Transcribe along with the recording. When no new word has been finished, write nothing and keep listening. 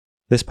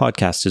This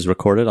podcast is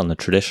recorded on the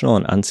traditional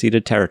and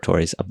unceded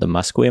territories of the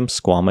Musqueam,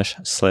 Squamish,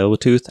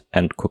 Tsleil-Waututh,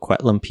 and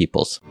Coquitlam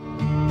peoples.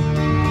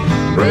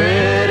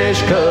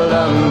 British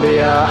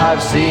Columbia,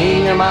 I've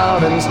seen your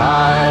mountains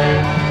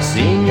high,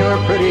 seen your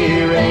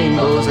pretty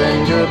rainbows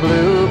and your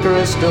blue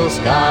crystal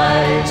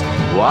skies,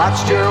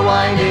 watched your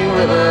winding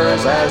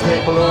rivers as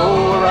they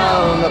flow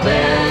around the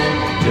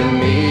bend. To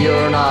me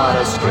you're not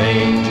a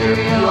stranger,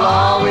 you'll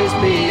always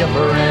be a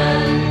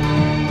friend.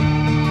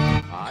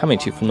 Coming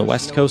to you from the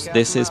West Coast,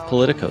 this is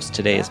Politicos.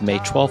 Today is May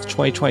 12th,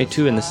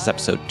 2022, and this is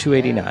episode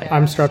 289.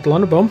 I'm Stuart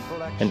Lunderbaum.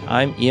 And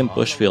I'm Ian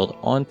Bushfield.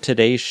 On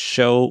today's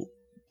show,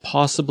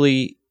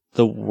 possibly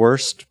the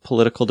worst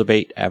political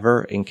debate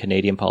ever in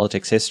Canadian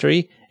politics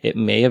history. It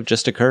may have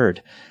just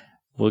occurred.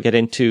 We'll get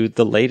into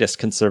the latest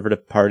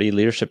Conservative Party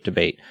leadership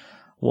debate.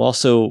 We'll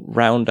also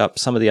round up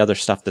some of the other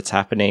stuff that's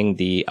happening,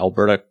 the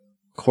Alberta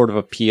Court of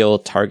Appeal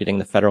targeting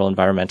the federal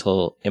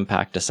environmental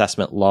impact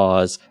assessment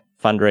laws,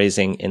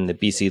 fundraising in the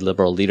BC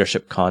Liberal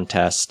Leadership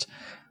Contest,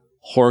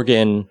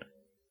 Horgan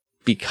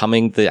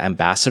becoming the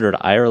ambassador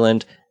to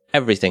Ireland.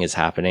 Everything is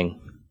happening.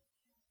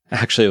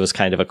 Actually, it was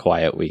kind of a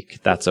quiet week.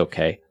 That's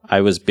okay.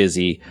 I was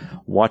busy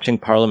watching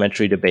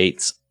parliamentary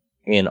debates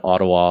in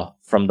Ottawa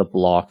from the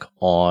Bloc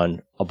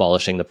on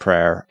abolishing the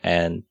prayer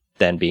and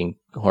then being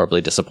horribly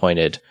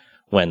disappointed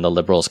when the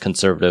Liberals,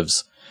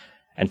 Conservatives,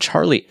 and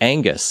Charlie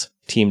Angus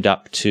teamed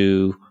up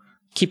to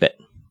keep it.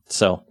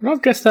 So,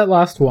 Not just that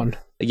last one.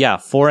 Yeah,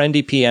 4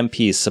 NDP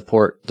MPs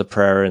support the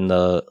prayer in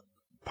the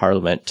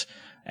Parliament.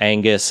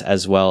 Angus,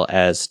 as well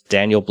as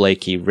Daniel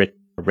Blakey,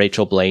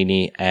 Rachel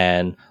Blaney,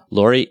 and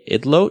Laurie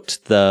Idloat,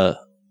 the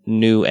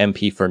new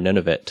MP for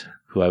Nunavut,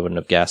 who I wouldn't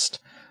have guessed.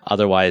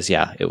 Otherwise,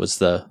 yeah, it was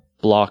the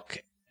Bloc,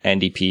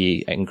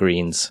 NDP, and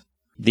Greens.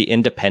 The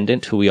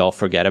Independent, who we all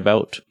forget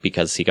about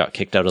because he got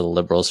kicked out of the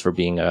Liberals for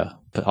being a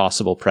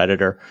possible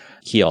predator,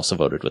 he also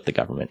voted with the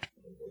government.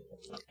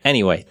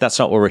 Anyway, that's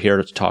not what we're here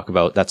to talk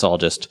about. That's all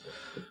just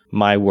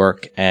my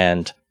work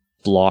and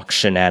Bloc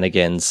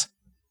shenanigans.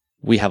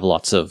 We have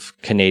lots of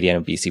Canadian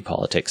and BC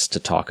politics to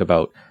talk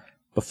about.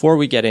 Before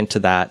we get into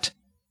that,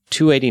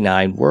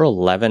 289, we're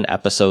 11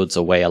 episodes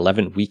away,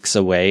 11 weeks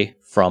away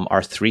from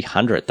our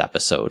 300th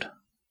episode.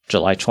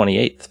 July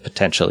 28th,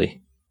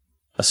 potentially.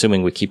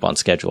 Assuming we keep on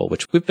schedule,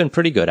 which we've been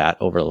pretty good at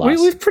over the last...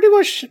 We've pretty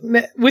much,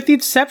 with the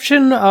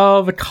exception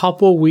of a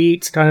couple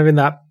weeks, kind of in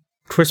that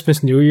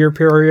Christmas New Year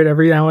period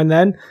every now and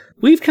then,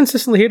 we've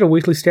consistently hit a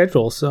weekly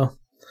schedule, so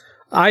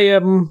I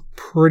am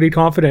pretty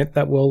confident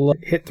that we'll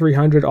hit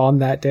 300 on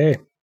that day.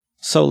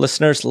 So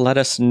listeners, let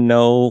us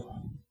know,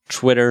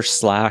 Twitter,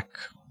 Slack,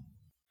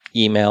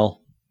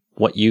 email,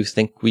 what you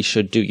think we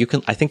should do.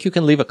 I think you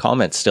can leave a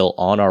comment still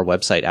on our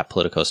website at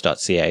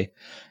politicos.ca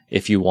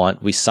if you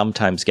want. We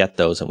sometimes get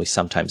those and we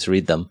sometimes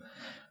read them.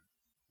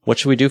 What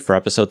should we do for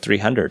episode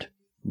 300?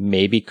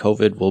 Maybe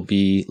COVID will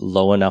be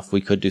low enough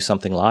we could do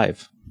something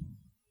live.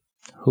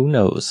 Who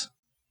knows?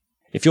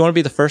 If you want to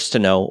be the first to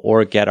know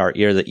or get our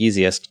ear the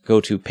easiest, go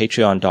to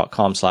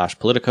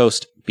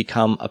patreon.com/politicos,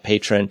 become a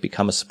patron,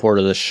 become a supporter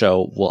of the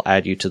show. We'll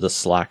add you to the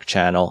Slack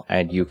channel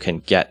and you can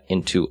get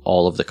into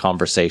all of the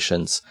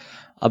conversations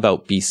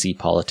about BC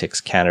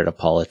politics, Canada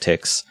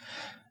politics,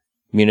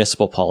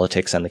 municipal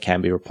politics, and the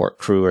Canby Report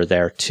crew are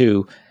there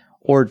too,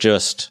 or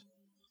just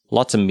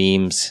lots of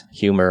memes,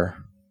 humor,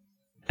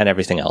 and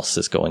everything else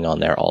is going on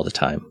there all the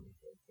time.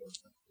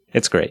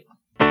 It's great.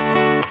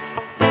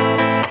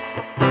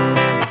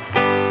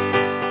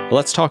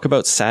 Let's talk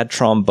about sad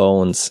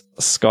trombones.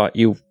 Scott,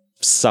 you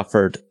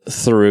suffered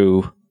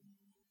through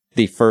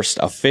the first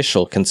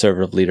official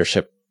Conservative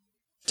leadership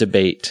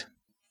debate.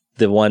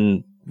 The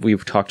one we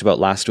talked about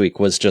last week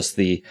was just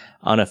the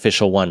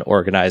unofficial one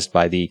organized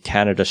by the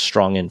Canada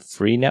Strong and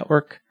Free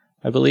Network,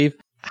 I believe.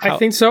 I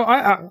think so.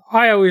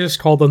 I always just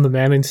call them the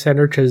Manning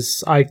Center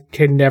because I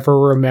can never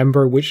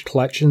remember which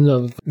collection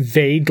of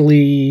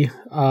vaguely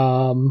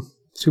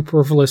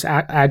superfluous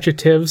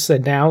adjectives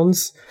and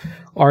nouns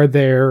are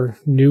their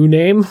new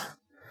name.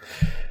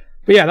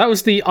 But yeah, that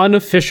was the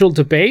unofficial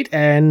debate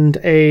and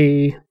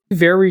a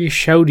very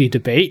shouty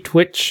debate,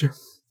 which,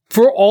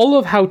 for all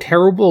of how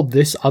terrible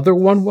this other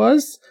one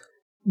was,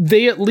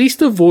 they at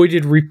least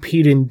avoided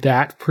repeating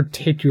that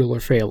particular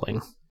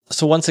failing.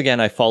 So once again,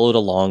 I followed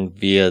along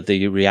via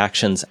the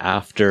reactions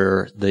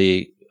after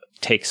the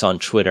takes on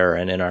Twitter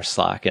and in our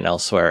Slack and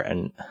elsewhere,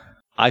 and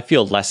I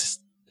feel less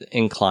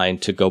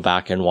inclined to go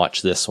back and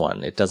watch this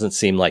one. It doesn't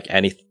seem like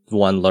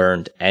anyone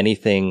learned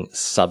anything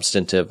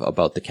substantive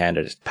about the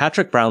candidates.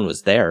 Patrick Brown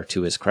was there,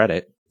 to his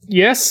credit.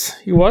 Yes,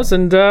 he was,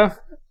 and yeah,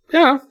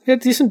 he had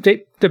a decent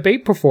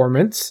debate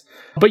performance.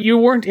 But you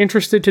weren't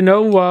interested to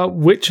know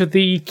which of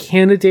the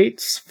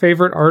candidates'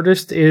 favorite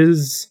artist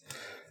is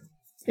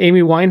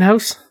Amy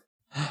Winehouse?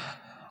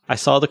 I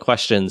saw the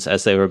questions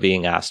as they were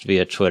being asked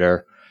via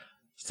Twitter.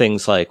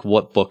 Things like,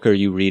 what book are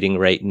you reading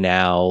right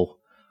now?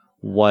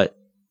 What's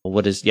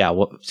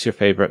your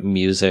favorite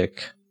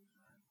music?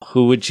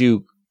 Who would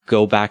you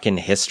go back in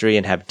history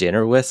and have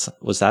dinner with?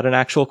 Was that an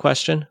actual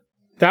question?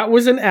 That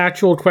was an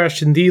actual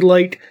question. The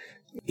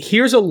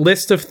here's a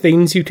list of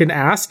things you can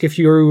ask if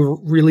you're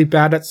really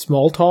bad at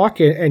small talk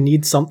and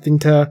need something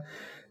to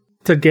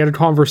get a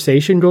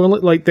conversation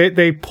going. Like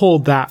they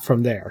pulled that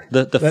from there.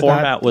 The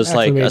format was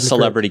like a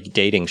celebrity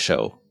dating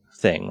show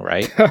thing,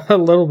 right? A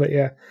little bit,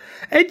 yeah.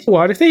 And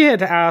what if they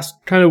had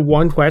asked kind of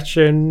one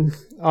question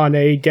on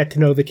a get to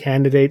know the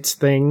candidates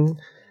thing?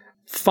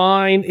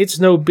 Fine, it's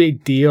no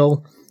big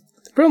deal.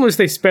 The problem is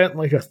they spent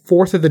like a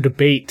fourth of the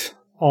debate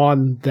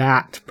on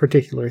that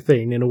particular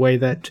thing in a way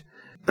that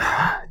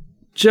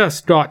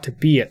just got to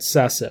be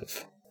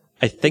excessive.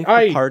 I think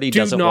the party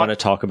doesn't want to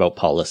talk about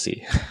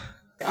policy.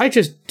 I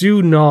just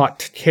do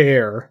not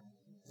care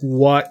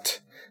what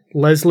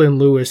Leslyn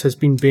Lewis has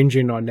been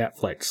binging on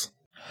Netflix.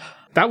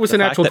 That was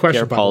an actual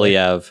question. Pierre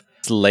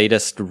Poilievre's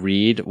latest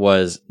read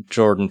was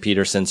Jordan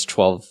Peterson's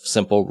 12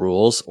 Simple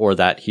Rules, or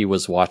that he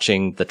was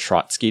watching the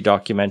Trotsky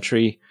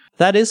documentary.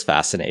 That is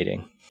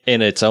fascinating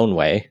in its own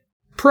way.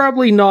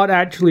 Probably not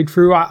actually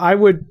true. I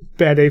would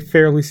bet a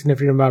fairly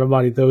significant amount of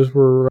money those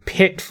were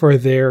picked for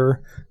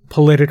their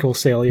political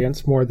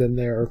salience more than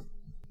their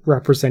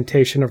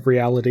representation of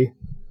reality.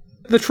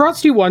 The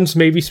Trotsky ones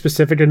may be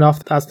specific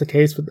enough that's the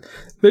case,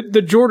 but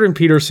the Jordan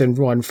Peterson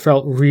one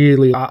felt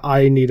really,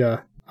 I'm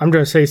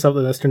going to say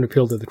something that's going to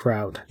appeal to the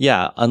crowd.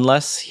 Yeah,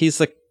 unless he's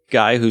the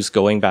guy who's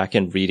going back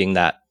and reading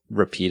that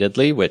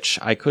repeatedly, which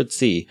I could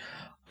see.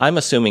 I'm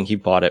assuming he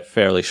bought it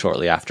fairly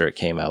shortly after it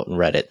came out and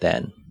read it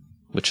then,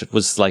 which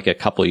was like a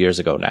couple years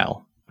ago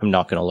now. I'm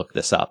not going to look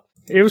this up.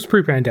 It was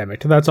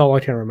pre-pandemic. That's all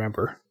I can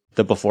remember.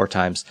 The before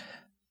times.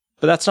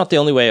 But that's not the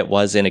only way it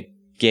was in a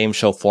game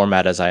show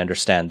format, as I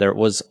understand. There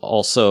was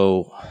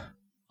also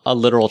a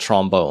literal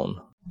trombone.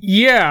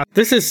 Yeah,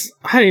 I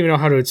don't even know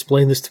how to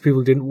explain this to people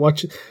who didn't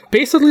watch it.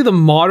 Basically, the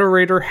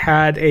moderator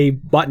had a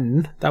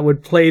button that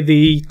would play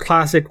the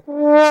classic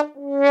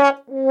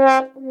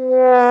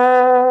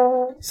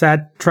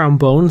sad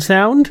trombone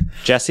sound.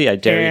 Jesse, I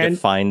dare you to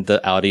find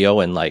the audio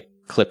and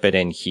clip it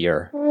in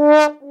here.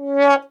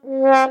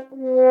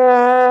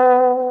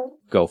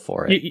 Go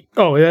for it.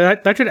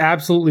 That should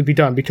absolutely be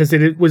done because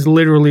it was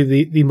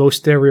literally the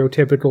most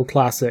stereotypical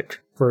classic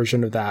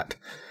version of that.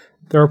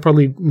 There are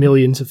probably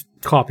millions of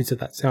copies of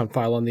that sound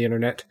file on the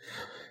internet.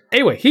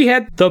 Anyway, he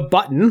had the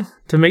button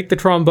to make the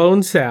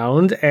trombone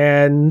sound,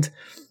 and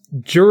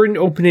during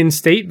opening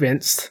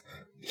statements,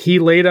 he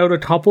laid out a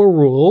couple of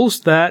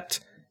rules that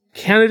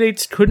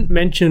candidates couldn't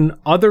mention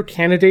other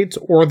candidates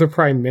or the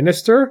prime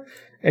minister,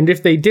 and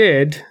if they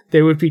did,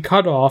 they would be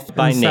cut off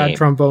by name. Sad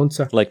trombone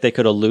sound. Like they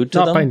could allude to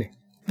them? Not by name.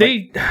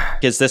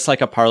 Is this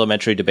like a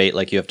parliamentary debate,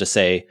 like you have to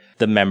say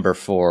the member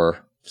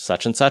for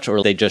such and such,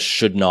 or they just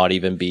should not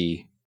even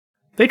be...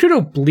 They could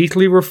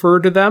obliquely refer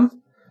to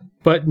them,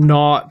 but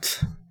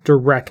not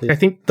directly. I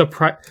think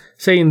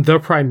saying the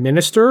prime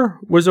minister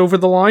was over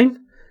the line.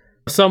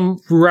 Some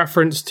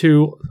reference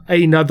to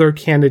another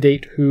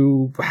candidate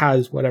who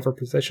has whatever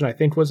position I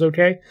think was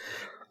okay.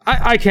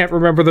 I can't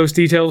remember those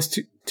details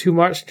too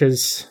much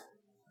because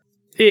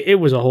it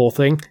was a whole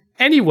thing.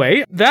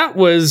 Anyway, that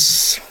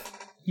was,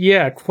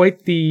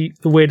 quite the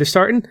way to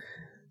start. And,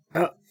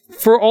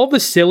 for all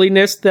the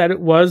silliness that it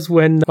was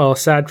when a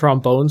sad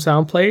trombone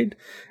sound played,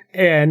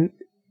 and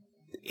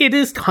it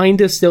is kind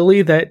of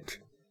silly that,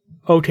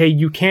 okay,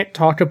 you can't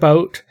talk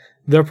about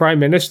the prime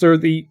minister,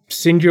 the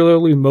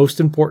singularly most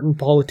important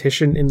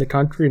politician in the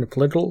country in a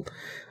political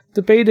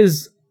debate,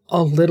 is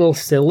a little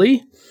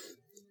silly.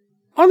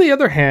 On the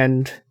other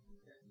hand,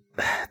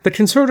 the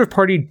Conservative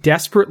Party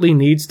desperately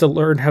needs to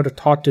learn how to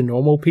talk to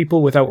normal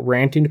people without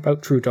ranting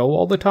about Trudeau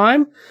all the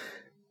time.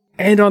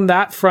 And on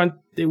that front,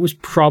 it was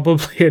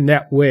probably a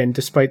net win,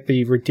 despite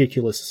the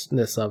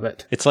ridiculousness of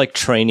it. It's like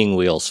training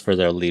wheels for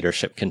their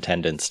leadership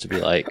contendants to be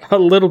like... A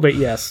little bit,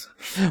 yes.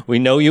 We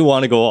know you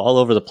want to go all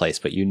over the place,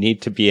 but you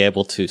need to be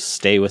able to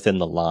stay within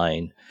the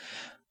line.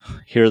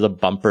 Here are the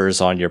bumpers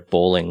on your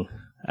bowling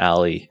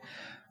alley.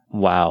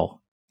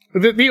 Wow.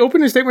 The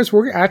opening statements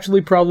were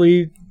actually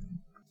probably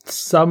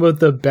some of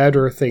the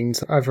better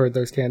things I've heard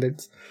those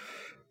candidates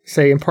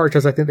say, in part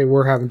because I think they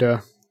were having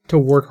to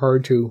work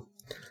hard to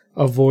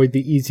avoid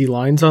the easy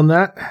lines on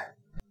that.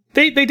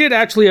 They did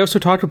actually also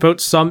talk about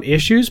some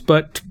issues,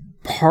 but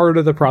part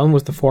of the problem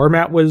was the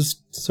format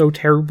was so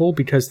terrible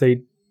because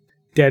they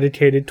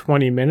dedicated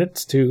 20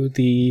 minutes to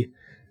the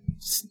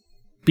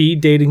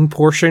speed dating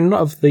portion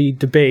of the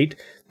debate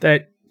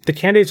that the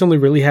candidates only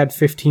really had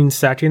 15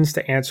 seconds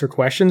to answer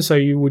questions. So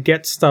you would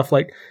get stuff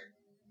like,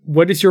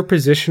 what is your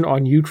position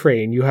on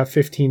Ukraine? You have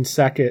 15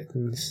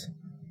 seconds.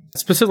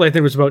 Specifically, I think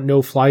it was about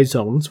no-fly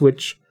zones,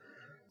 which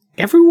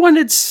everyone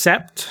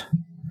except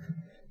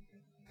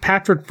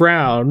Patrick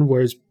Brown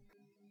was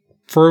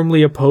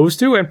firmly opposed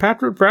to, and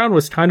Patrick Brown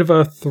was kind of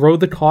a throw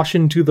the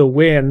caution to the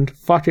wind,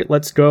 fuck it,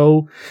 let's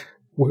go,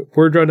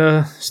 we're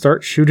gonna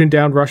start shooting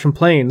down Russian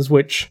planes,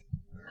 which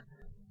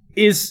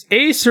is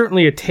A,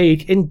 certainly a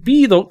take, and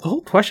B, the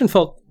whole question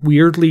felt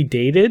weirdly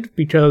dated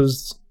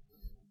because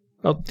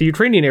the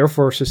Ukrainian Air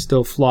Force is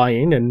still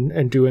flying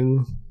and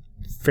doing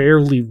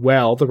fairly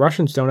well. The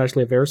Russians don't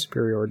actually have air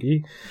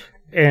superiority,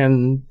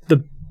 and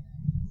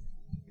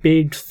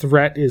big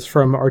threat is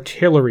from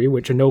artillery,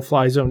 which a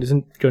no-fly zone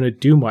isn't going to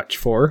do much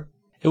for.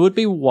 It would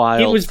be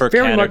wild for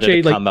Canada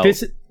to come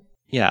out.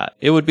 Yeah,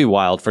 it would be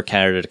wild for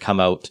Canada to come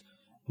out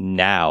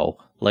now,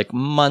 like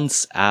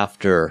months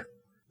after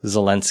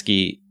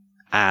Zelensky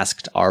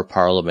asked our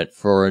parliament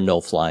for a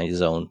no-fly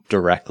zone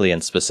directly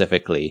and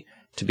specifically,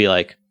 to be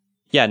like,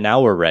 yeah,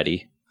 now we're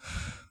ready.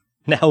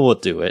 Now we'll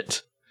do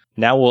it.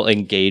 Now we'll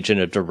engage in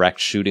a direct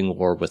shooting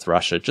war with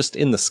Russia, just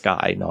in the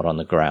sky, not on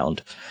the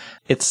ground.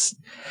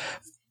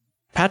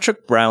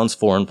 Patrick Brown's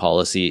foreign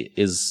policy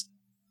is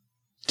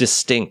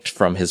distinct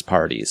from his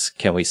party's.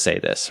 Can we say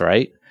this,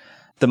 right?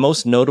 The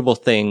most notable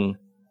thing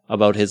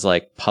about his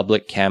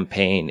public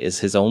campaign is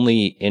his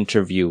only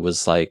interview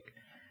was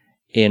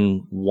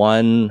in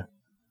one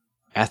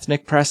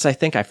ethnic press, I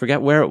think. I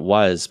forget where it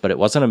was, but it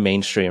wasn't a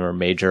mainstream or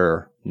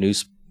major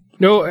news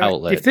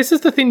outlet. If this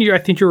is the thing I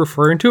think you're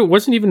referring to, it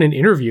wasn't even an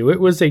interview.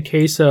 It was a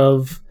case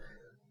of,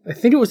 I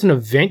think it was an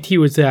event he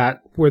was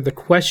at where the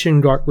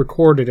question got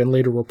recorded and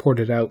later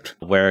reported out.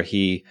 Where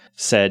he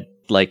said,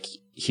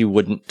 he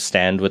wouldn't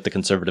stand with the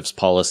Conservatives'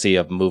 policy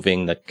of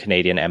moving the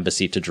Canadian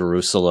embassy to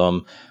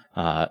Jerusalem.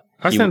 I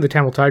was saying the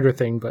Tamil Tiger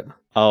thing, but...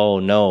 Oh,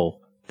 no.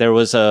 There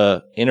was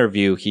a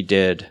interview he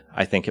did,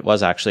 I think it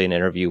was actually an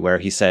interview, where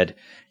he said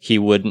he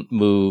wouldn't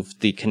move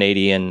the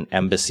Canadian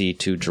embassy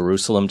to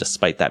Jerusalem,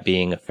 despite that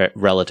being a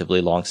relatively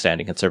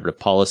long-standing Conservative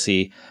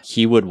policy.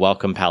 He would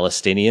welcome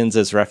Palestinians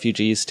as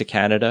refugees to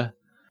Canada.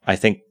 I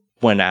think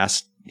when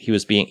asked,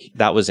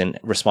 that was in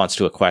response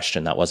to a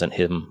question. That wasn't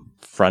him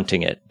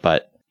fronting it,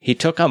 but he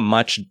took a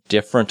much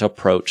different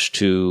approach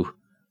to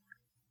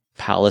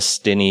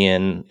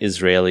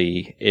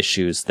Palestinian-Israeli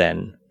issues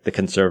than the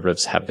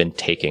Conservatives have been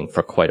taking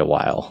for quite a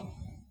while.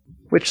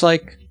 Which,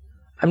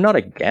 I'm not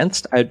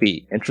against. I'd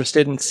be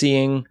interested in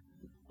seeing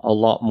a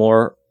lot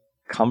more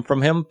come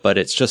from him, but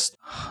it's just,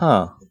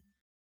 Yeah,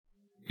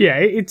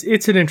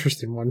 it's an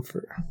interesting one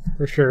for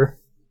sure.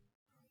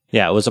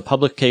 Yeah, it was a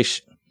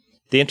publication.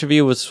 The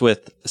interview was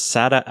with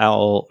Sada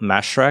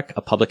al-Mashrek,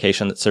 a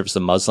publication that serves the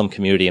Muslim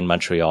community in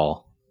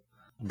Montreal.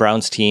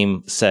 Brown's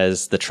team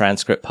says the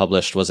transcript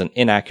published was an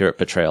inaccurate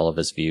portrayal of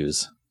his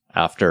views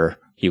after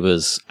he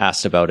was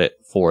asked about it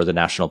for the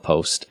National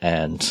Post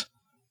and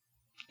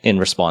in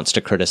response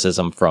to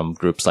criticism from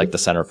groups like the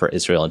Center for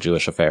Israel and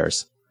Jewish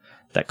Affairs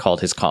that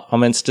called his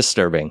comments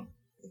disturbing.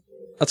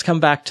 Let's come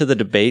back to the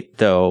debate,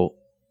 though.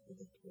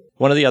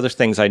 One of the other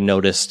things I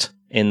noticed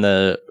in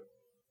the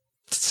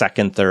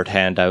third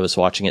hand I was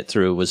watching it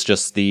through was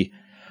just the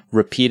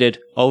repeated,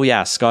 oh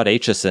yeah, Scott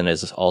Aitchison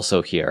is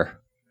also here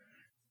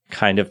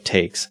kind of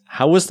takes.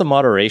 How was the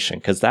moderation?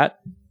 Because that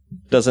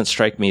doesn't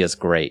strike me as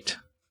great.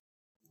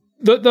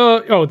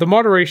 The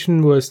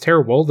moderation was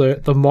terrible.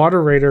 The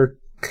moderator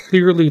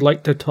clearly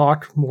liked to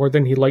talk more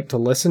than he liked to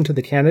listen to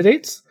the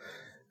candidates,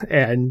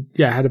 and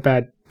had a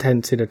bad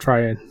tendency to try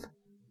and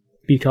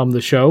become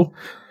the show.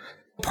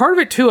 Part of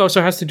it too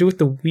also has to do with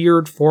the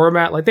weird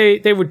format.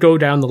 They would go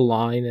down the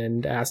line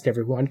and ask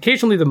everyone.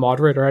 Occasionally the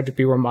moderator had to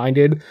be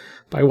reminded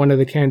by one of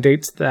the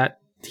candidates that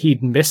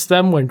he'd missed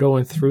them when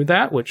going through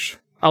that, which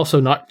also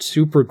not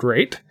super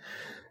great.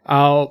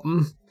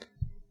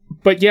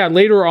 But yeah,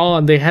 later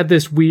on, they had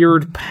this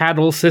weird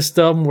paddle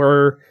system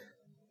where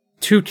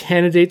two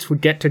candidates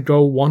would get to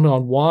go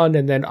one-on-one,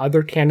 and then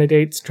other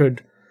candidates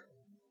could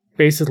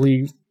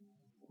basically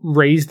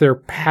raise their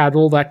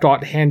paddle that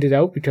got handed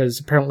out, because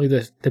apparently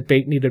the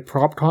debate needed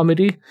prop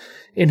comedy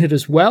in it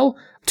as well,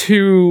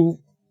 to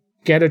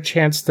get a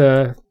chance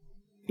to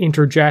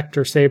interject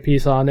or say a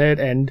piece on it,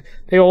 and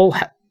they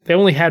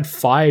only had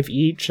 5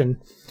 each,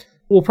 and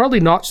will probably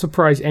not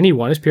surprise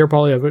anyone, as Pierre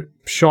Poilievre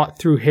shot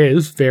through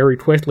his very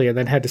quickly and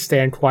then had to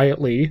stand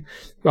quietly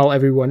while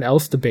everyone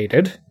else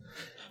debated.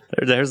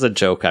 There's a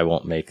joke I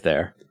won't make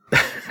there.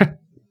 But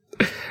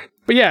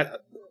yeah,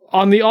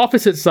 on the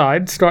opposite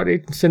side, Scott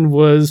Aitchison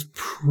was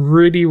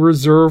pretty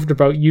reserved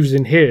about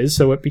using his,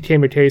 so it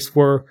became a case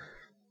where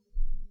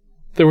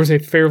there was a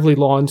fairly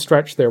long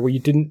stretch there where you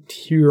didn't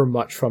hear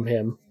much from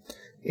him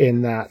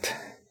in that.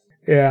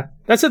 Yeah.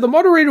 That said, the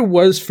moderator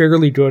was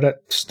fairly good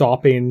at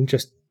stopping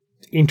just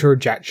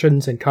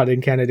interjections and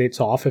cutting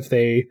candidates off if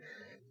they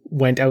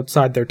went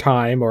outside their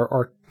time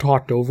or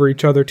talked over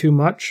each other too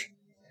much,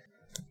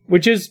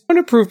 which is an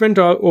improvement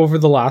over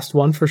the last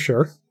one for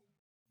sure.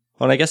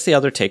 Well, I guess the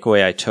other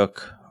takeaway I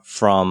took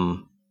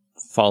from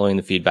following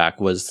the feedback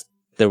was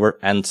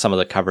and some of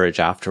the coverage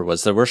after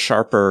was there were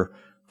sharper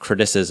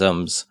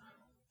criticisms,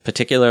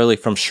 particularly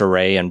from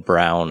Charest and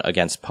Brown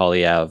against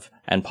Poilievre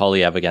and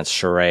Poilievre against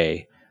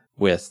Charest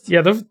with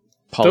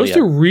those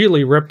two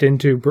really ripped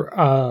into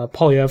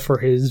Poilievre for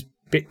his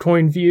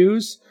Bitcoin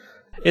views.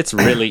 It's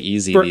really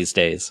easy these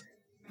days.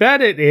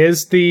 That it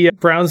is. The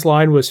Brown's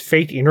line was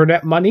fake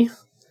internet money.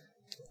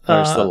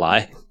 There's the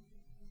lie.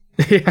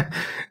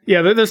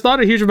 Yeah, there's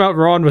not a huge amount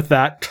wrong with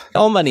that.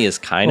 All money is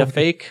kind of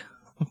fake,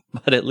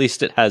 but at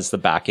least it has the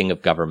backing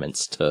of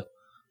governments to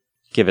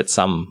give it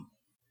some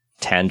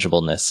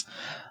tangibleness.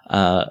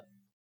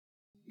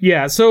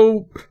 Yeah,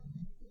 so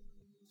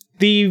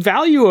the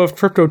value of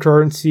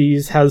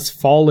cryptocurrencies has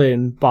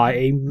fallen by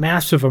a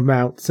massive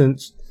amount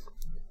since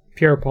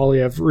Pierre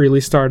Poilievre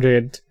really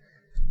started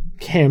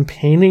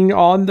campaigning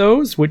on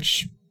those,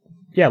 which,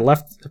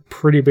 left a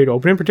pretty big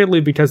opening,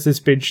 particularly because this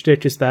big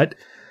shtick is that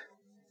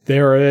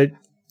they're a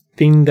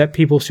thing that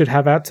people should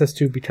have access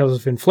to because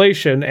of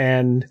inflation,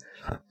 and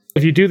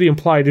if you do the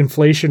implied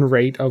inflation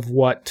rate of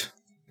what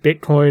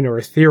Bitcoin or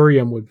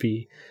Ethereum would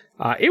be,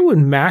 it would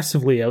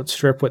massively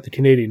outstrip what the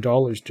Canadian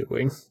dollar is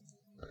doing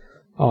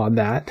on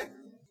that.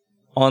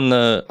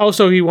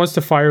 Also, he wants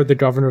to fire the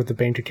governor of the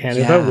Bank of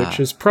Canada, which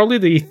is probably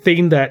the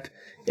thing that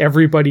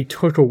everybody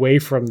took away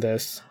from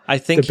this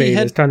debate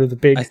as kind of the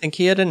big... I think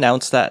he had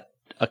announced that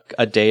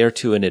a day or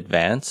two in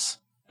advance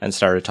and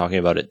started talking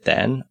about it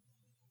then.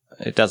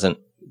 It doesn't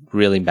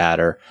really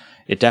matter.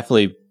 It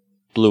definitely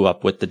blew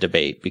up with the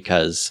debate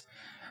because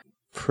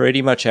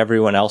pretty much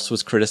everyone else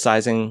was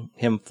criticizing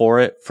him for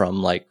it,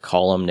 from like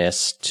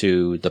columnists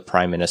to the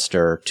Prime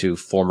Minister to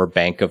former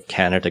Bank of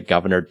Canada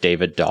Governor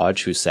David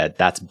Dodge, who said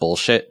that's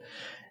bullshit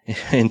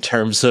in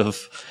terms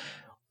of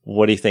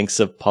what he thinks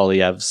of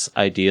Poilievre's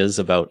ideas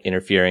about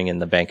interfering in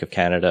the Bank of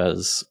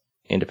Canada's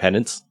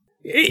independence.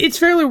 It's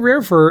fairly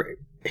rare for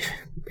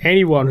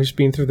anyone who's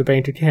been through the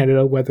Bank of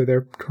Canada, whether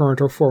they're current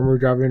or former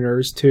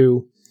governors,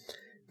 to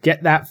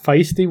get that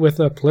feisty with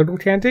a political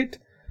candidate.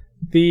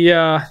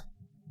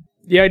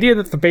 The idea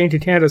that the Bank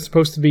of Canada is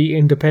supposed to be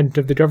independent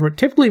of the government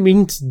typically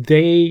means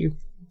they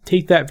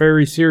take that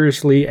very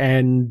seriously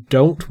and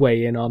don't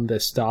weigh in on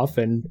this stuff,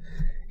 and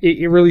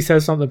it really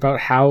says something about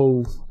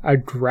how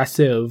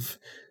aggressive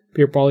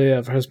Pierre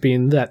Poilievre has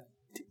been, that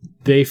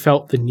they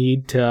felt the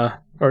need to,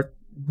 or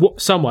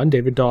someone,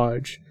 David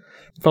Dodge,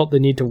 felt the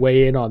need to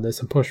weigh in on this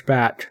and push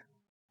back.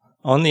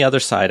 On the other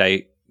side,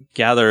 I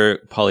gather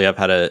Poilievre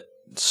had a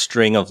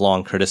string of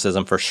long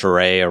criticism for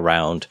Charest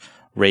around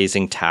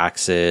raising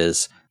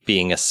taxes,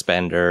 being a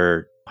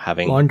spender,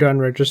 having long gun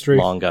registry,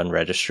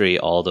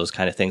 all those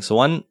kind of things. So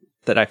one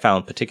that I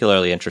found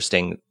particularly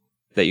interesting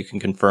that you can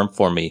confirm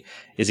for me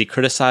is he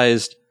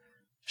criticized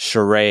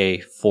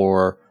Charest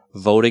for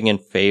voting in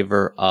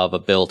favor of a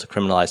bill to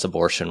criminalize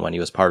abortion when he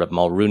was part of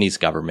Mulroney's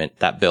government.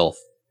 That bill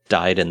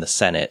died in the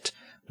Senate,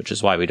 which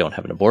is why we don't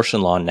have an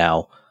abortion law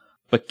now.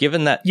 But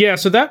given that... Yeah,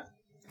 so that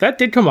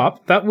did come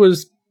up. That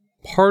was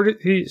part of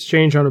the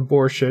exchange on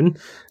abortion.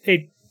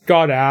 It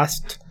got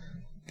asked.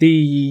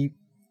 The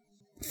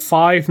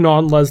 5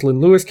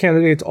 non-Leslyn Lewis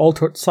candidates all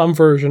took some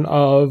version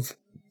of,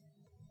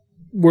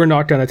 we're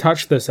not going to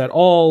touch this at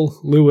all.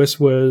 Lewis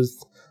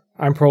was,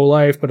 I'm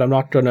pro-life, but I'm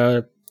not going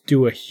to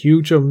do a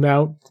huge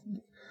amount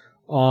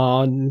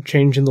on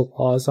changing the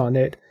laws on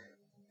it.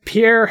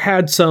 Pierre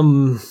had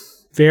some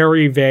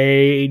very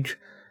vague,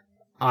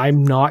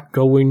 I'm not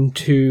going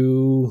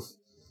to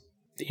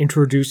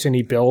introduce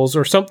any bills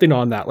or something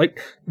on that. Like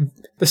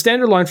the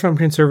standard line from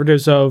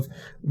Conservatives of,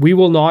 we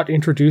will not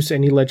introduce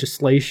any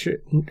legislation,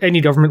 any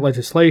government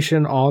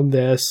legislation on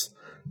this,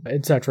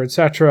 etc.,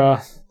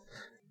 etc.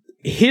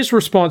 His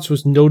response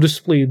was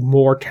noticeably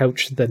more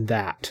couched than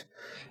that.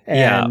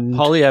 And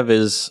Poilievre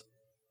is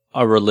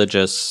a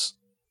religious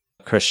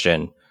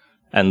Christian,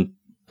 and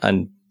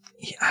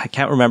I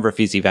can't remember if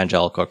he's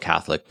evangelical or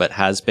Catholic, but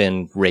has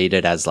been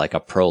rated as like a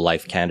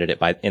pro-life candidate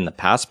in the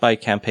past by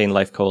Campaign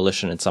Life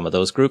Coalition and some of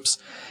those groups.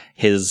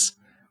 His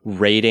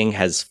rating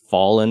has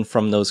fallen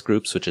from those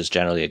groups, which is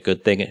generally a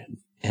good thing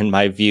in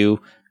my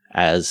view,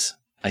 as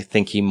I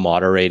think he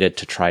moderated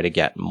to try to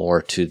get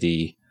more to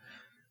the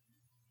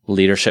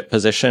leadership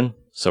position.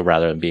 So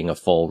rather than being a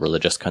full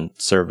religious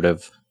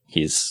conservative,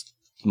 he's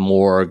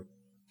more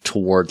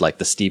toward like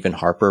the Stephen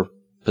Harper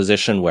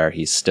position, where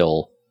he's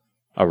still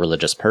a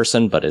religious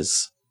person, but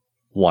is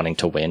wanting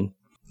to win.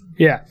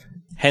 Yeah.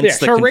 Hence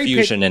the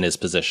confusion in his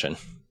position.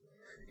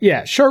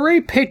 Yeah,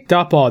 Charest picked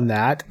up on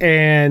that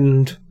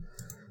and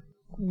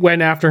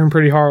went after him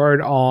pretty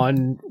hard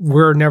on,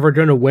 we're never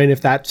going to win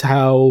if that's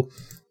how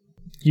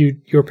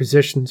your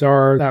positions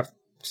are. That's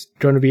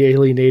going to be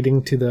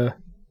alienating to the...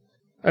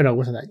 Oh, no, it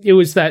wasn't that. It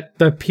was that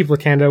the people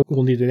of Canada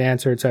will need an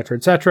answer, etc.,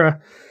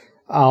 etc.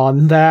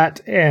 on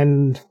that.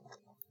 And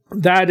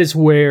that is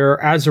where,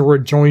 as a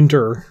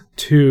rejoinder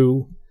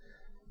to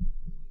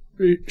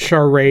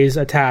Charest's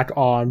attack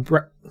on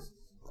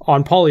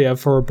Poilievre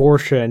for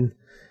abortion,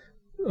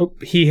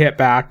 he hit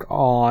back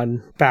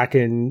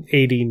in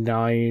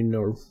 89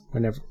 or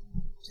whenever.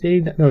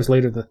 No, it was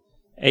later.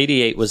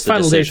 88 was the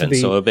decision,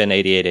 so it would have been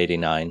 88,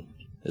 89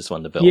 is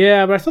when the bill...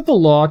 Yeah, but I thought the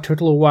law took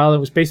a little while. It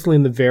was basically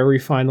in the very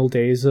final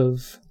days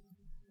of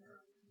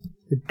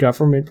the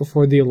government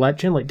before the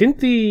election. Like, didn't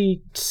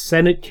the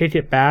Senate kick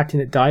it back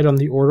and it died on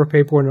the order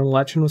paper when an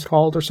election was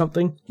called or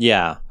something?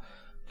 Yeah,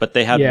 but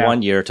they had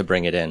 1 year to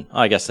bring it in.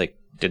 I guess they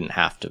didn't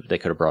have to. They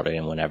could have brought it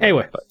in whenever.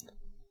 Anyway,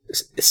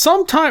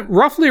 sometime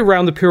roughly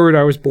around the period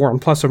I was born,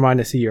 plus or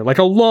minus a year, like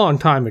a long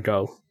time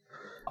ago,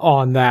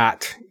 on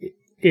that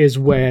is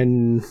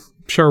when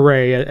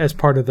Charest, as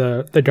part of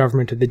the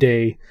government of the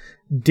day,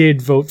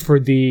 did vote for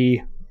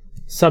the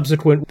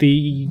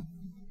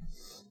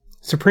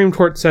Supreme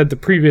Court said the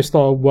previous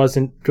law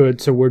wasn't good,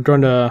 so we're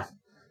going to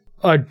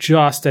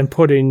adjust and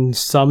put in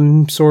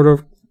some sort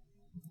of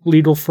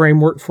legal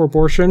framework for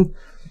abortion.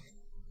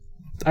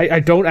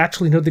 I don't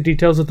actually know the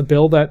details of the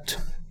bill that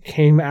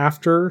came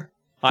after.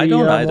 I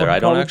don't either. I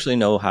don't actually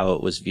know how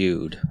it was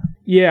viewed.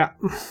 Yeah.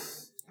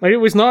 Like, it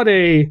was not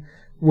a,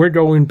 we're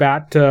going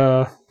back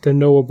to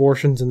no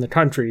abortions in the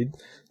country.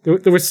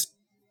 There was...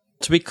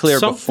 To be clear,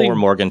 before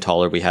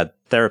Morgentaler, we had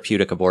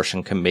therapeutic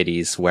abortion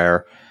committees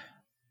where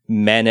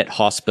men at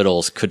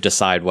hospitals could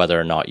decide whether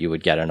or not you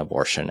would get an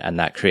abortion, and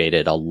that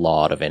created a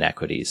lot of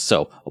inequities.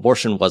 So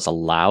abortion was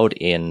allowed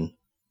in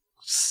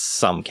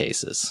some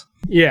cases.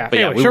 Yeah, but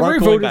anyway, we weren't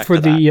going voted back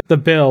for to the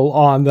bill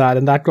on that,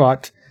 and that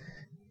got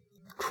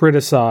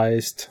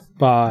criticized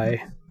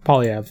by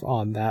Poilievre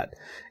on that.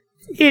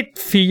 It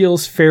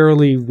feels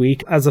fairly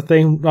weak as a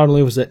thing. Not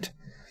only was it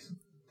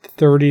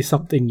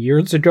 30-something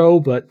years ago,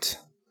 but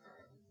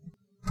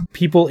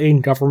people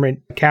in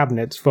government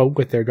cabinets vote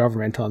with their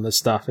government on this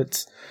stuff.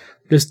 It's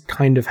just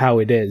kind of how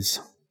it is.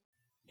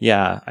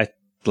 Yeah,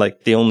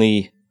 the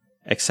only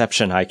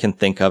exception I can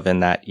think of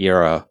in that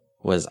era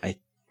was, I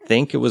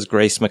think it was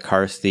Grace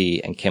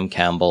McCarthy and Kim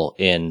Campbell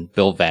in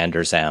Bill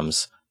Vander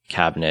Zam's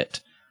cabinet,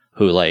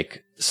 who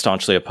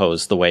staunchly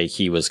opposed the way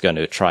he was going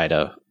to try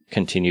to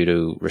continue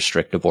to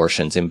restrict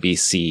abortions in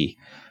BC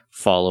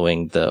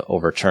following the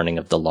overturning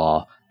of the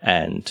law.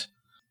 And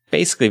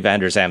basically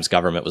Vander Zam's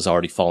government was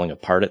already falling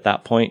apart at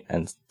that point,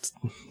 and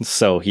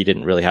so he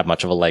didn't really have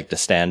much of a leg to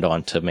stand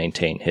on to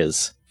maintain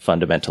his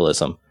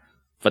fundamentalism.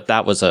 But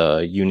that was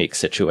a unique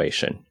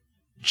situation.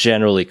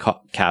 Generally,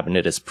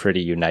 cabinet is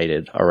pretty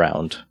united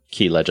around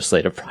key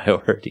legislative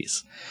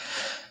priorities.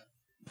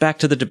 Back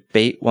to the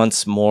debate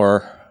once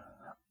more.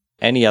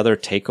 Any other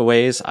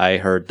takeaways? I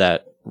heard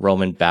that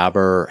Roman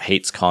Baber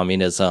hates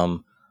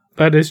communism.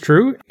 That is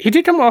true. He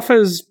did come off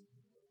as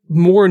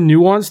more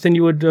nuanced than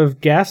you would have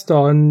guessed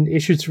on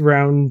issues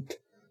around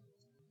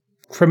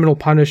criminal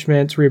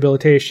punishments,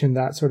 rehabilitation,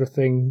 that sort of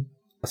thing.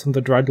 Some of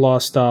the drug law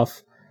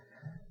stuff.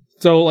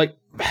 So,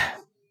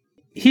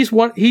 he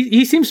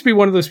seems to be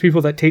one of those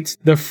people that takes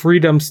the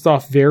freedom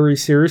stuff very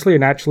seriously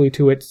and actually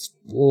to its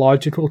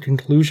logical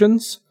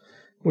conclusions,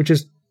 which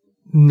is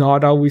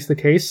not always the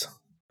case.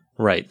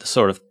 Right, the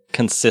sort of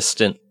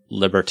consistent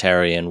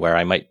libertarian where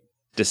I might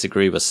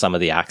disagree with some of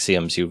the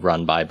axioms you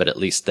run by, but at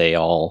least they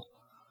all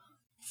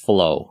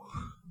flow.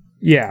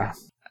 Yeah.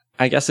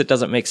 I guess it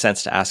doesn't make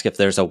sense to ask if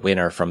there's a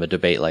winner from a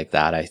debate like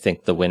that. I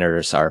think the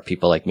winners are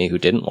people like me who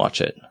didn't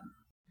watch it.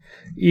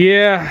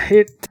 Yeah,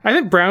 I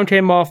think Brown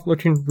came off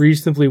looking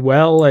reasonably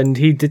well, and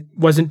he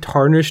wasn't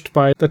tarnished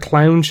by the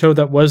clown show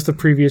that was the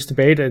previous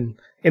debate. And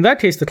in that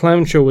case, the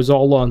clown show was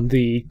all on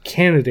the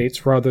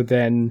candidates rather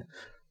than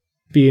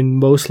being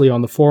mostly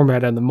on the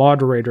format and the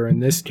moderator in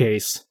this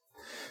case.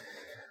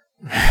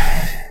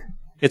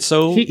 It's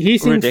so he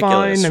seemed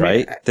ridiculous, fine.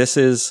 right?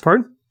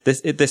 Pardon?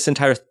 This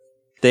entire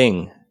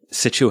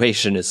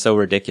situation is so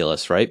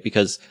ridiculous, right?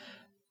 Because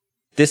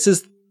this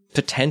is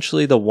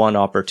potentially the one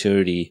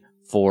opportunity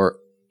for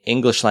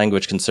English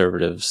language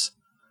conservatives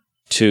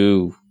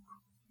to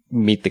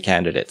meet the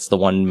candidates, the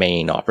one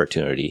main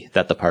opportunity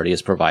that the party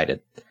has provided.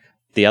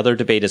 The other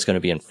debate is going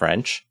to be in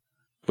French,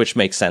 which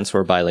makes sense.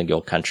 We're a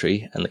bilingual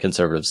country, and the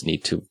Conservatives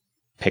need to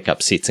pick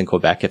up seats in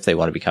Quebec if they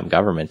want to become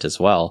government as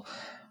well.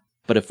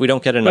 But if we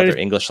don't get another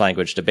English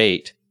language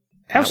debate...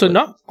 Also,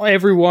 not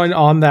everyone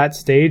on that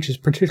stage is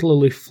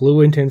particularly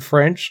fluent in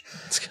French.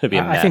 It's going to be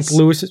a mess. I think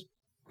Lewis is...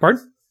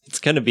 Pardon? It's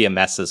going to be a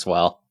mess as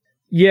well.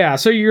 Yeah,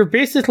 so you're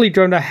basically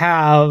going to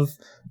have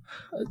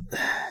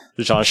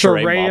Jean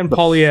Charest and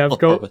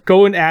Poilievre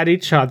going at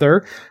each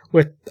other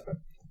with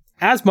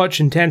as much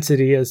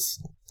intensity as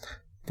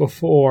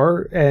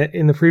before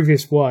in the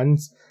previous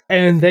ones.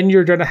 And then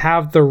you're going to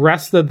have the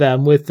rest of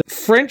them with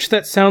French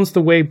that sounds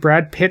the way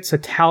Brad Pitt's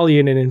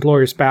Italian in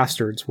Inglourious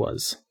Bastards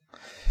was.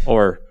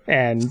 Or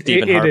and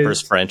Stephen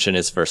Harper's French in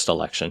his first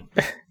election.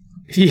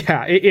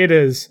 Yeah, it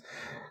is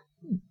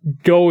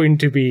going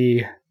to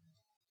be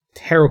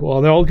terrible.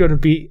 They're all going to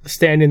be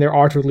standing there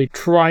awkwardly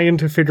trying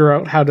to figure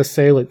out how to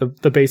say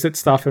the basic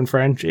stuff in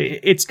French.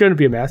 It's going to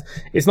be a mess.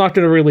 It's not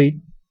going to really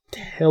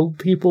tell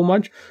people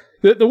much.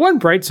 The one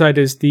bright side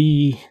is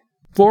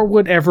for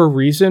whatever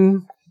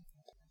reason,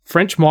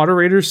 French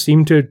moderators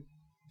seem to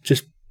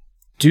just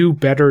do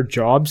better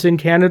jobs in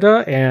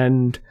Canada,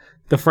 and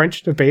the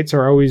French debates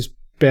are always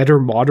better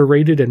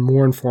moderated and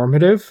more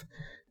informative.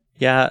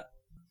 Yeah,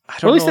 I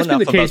don't know enough about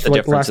the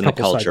difference in the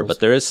culture, but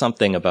there is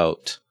something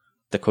about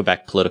the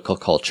Quebec political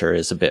culture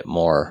is a bit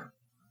more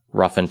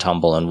rough and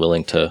tumble and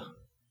willing to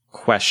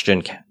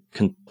question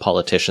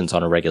politicians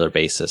on a regular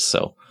basis.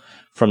 So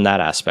from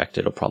that aspect,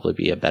 it'll probably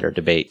be a better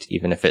debate,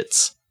 even if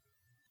it's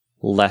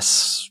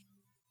less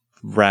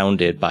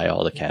rounded by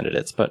all the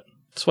candidates, but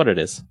it's what it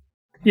is.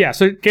 Yeah,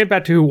 so get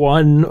back to who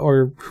won,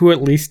 or who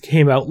at least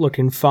came out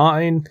looking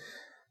fine.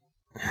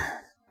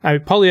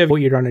 Poilievre,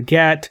 what you're going to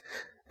get.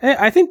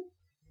 I think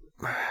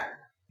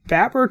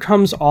Baber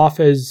comes off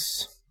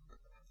as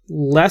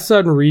less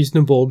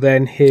unreasonable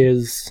than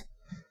his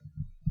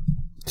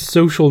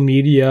social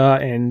media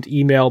and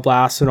email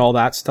blasts and all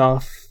that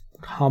stuff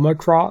come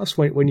across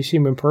when you see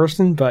him in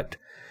person, but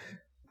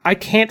I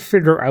can't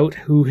figure out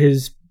who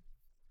his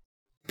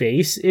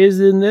base is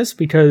in this,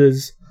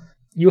 because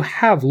you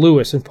have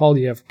Lewis and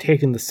Poilievre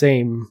taken the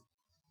same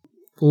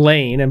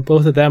lane, and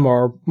both of them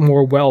are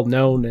more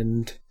well-known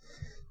and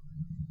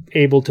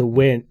able to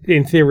win,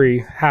 in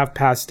theory, have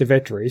paths to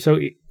victory. So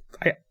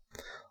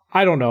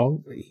I don't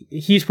know.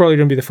 He's probably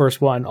going to be the first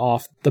one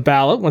off the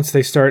ballot once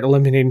they start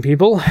eliminating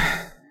people.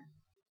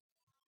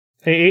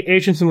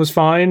 Aitchison was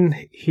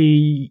fine.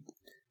 He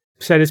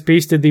said his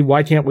piece, did the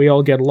 "why can't we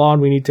all get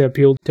along? We need to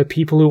appeal to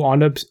people who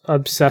aren't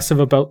obsessive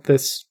about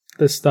this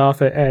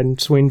stuff and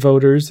swing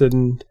voters,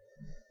 and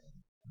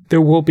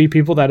there will be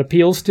people that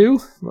appeals to,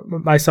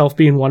 myself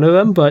being one of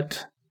them,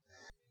 but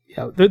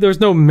there's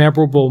no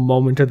memorable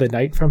moment of the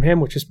night from him,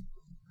 which is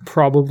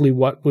probably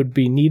what would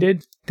be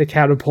needed to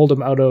catapult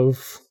him out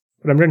of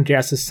what I'm going to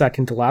guess is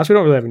second to last. We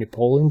don't really have any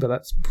polling, but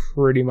that's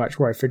pretty much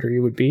where I figure he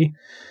would be.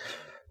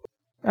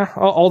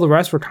 All the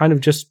rest were kind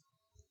of just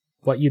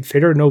what you'd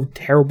figure. No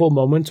terrible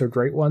moments or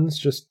great ones,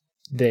 just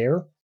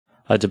there.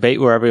 A debate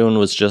where everyone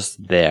was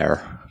just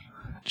there.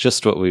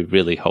 Just what we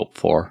really hope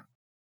for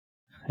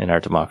in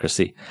our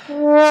democracy.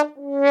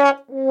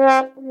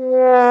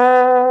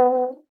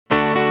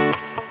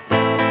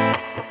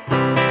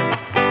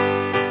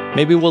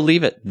 Maybe we'll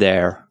leave it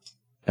there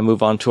and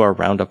move on to our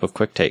roundup of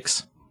quick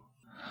takes.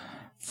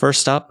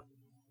 First up,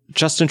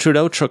 Justin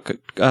Trudeau took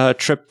a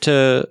trip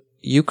to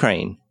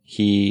Ukraine.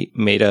 He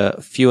made a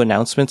few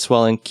announcements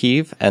while in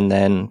Kyiv and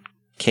then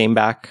came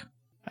back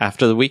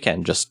after the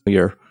weekend. Just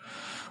your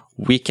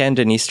weekend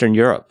in Eastern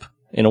Europe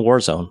in a war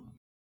zone.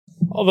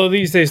 Although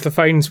these days the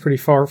fighting's pretty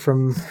far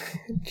from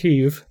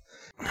Kyiv.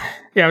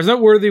 Yeah, it was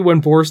noteworthy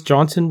when Boris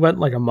Johnson went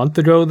like a month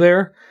ago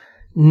there.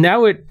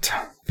 Now it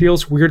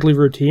feels weirdly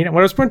routine. And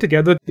when I was putting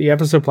together the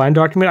episode plan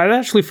document, I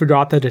actually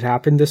forgot that it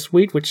happened this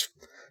week, which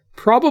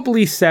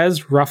probably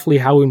says roughly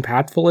how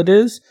impactful it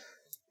is.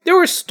 There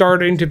was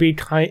starting to be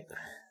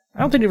I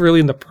don't think it really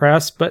in the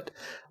press, but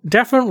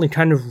definitely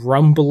kind of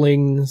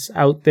rumblings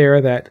out there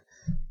that,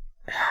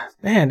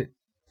 man,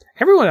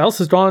 everyone else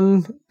has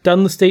done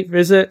the state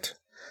visit.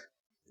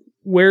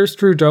 Where's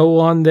Trudeau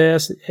on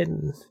this?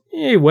 And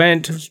he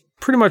went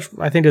pretty much,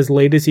 I think, as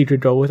late as he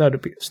could go without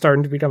it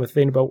starting to become a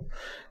thing about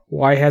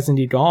why hasn't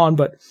he gone.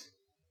 But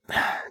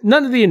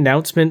none of the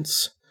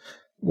announcements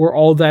were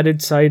all that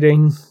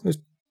exciting. There's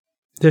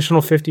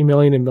additional $50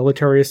 million in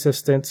military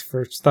assistance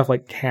for stuff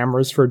like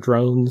cameras for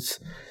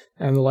drones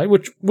and the like,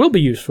 which will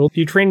be useful.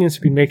 The Ukrainians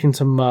have been making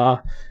some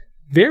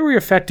very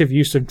effective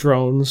use of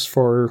drones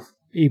for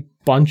a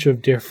bunch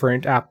of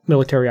different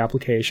military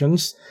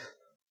applications.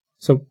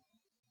 So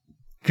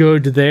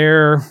good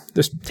there.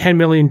 There's $10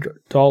 million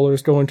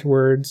going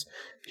towards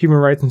human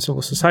rights and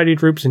civil society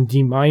groups and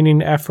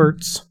demining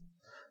efforts.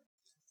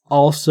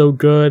 Also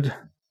good.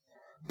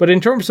 But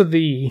in terms of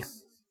the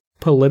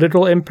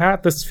political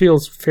impact, this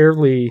feels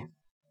fairly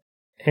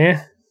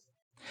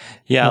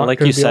Yeah, like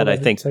you said, I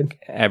think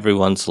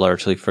everyone's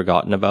largely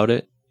forgotten about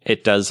it.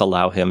 It does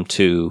allow him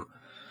to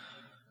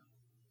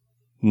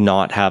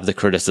not have the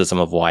criticism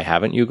of why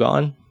haven't you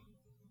gone?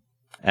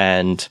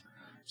 And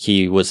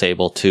he was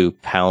able to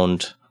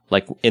pound,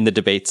 like in the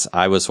debates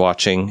I was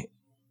watching,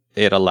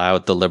 it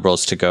allowed the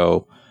Liberals to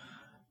go,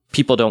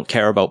 people don't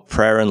care about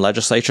prayer in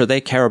legislature.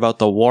 They care about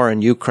the war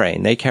in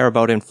Ukraine. They care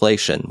about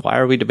inflation. Why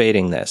are we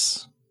debating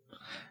this?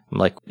 I'm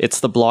like,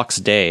 it's the Bloc's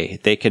day.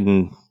 They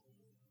can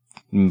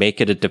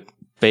make it a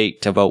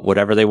debate about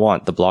whatever they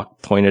want. The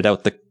Bloc pointed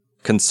out the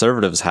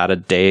Conservatives had a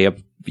day,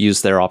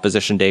 used their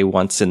opposition day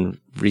once in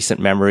recent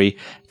memory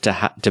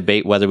to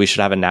debate whether we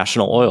should have a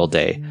national oil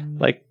day.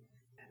 Like,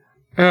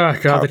 oh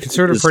god, the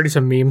Conservative Party's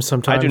a meme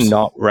sometimes. I do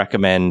not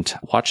recommend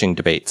watching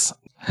debates.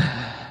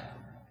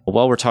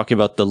 While we're talking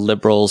about the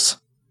Liberals,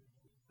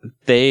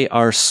 they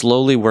are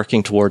slowly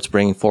working towards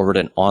bringing forward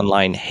an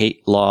online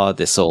hate law.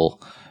 This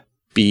will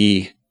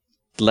be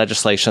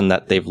legislation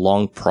that they've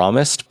long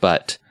promised,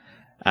 but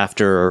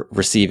after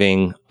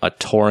receiving a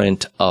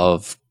torrent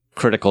of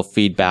critical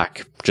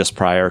feedback just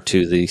prior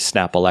to the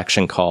snap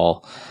election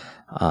call,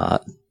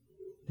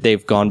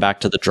 they've gone back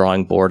to the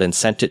drawing board and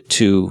sent it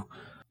to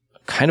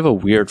kind of a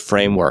weird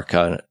framework,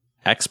 an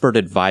expert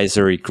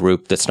advisory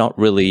group that's not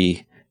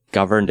really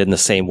governed in the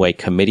same way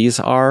committees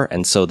are.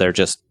 And so they're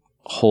just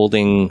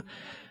holding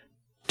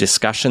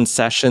discussion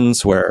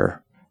sessions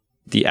where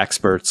the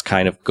experts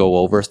kind of go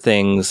over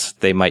things.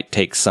 They might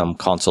take some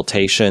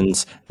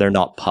consultations. They're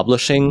not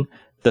publishing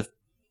the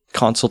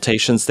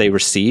consultations they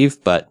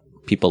receive, but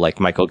people like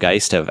Michael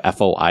Geist have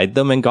FOI'd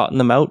them and gotten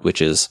them out,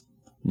 which is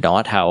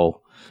not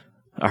how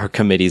our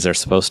committees are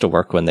supposed to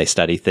work when they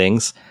study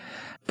things.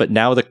 But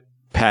now the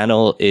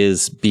panel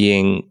is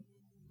being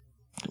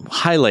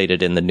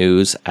highlighted in the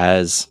news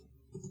as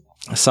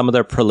some of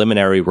their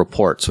preliminary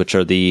reports, which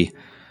are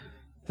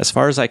as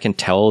far as I can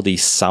tell, the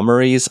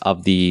summaries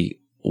of the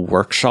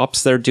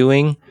workshops they're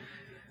doing.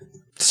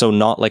 So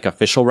not like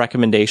official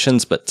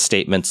recommendations, but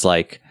statements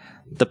like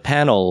the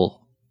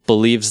panel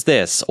believes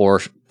this,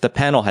 or the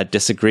panel had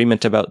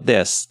disagreement about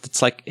this.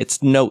 It's like,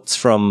 it's notes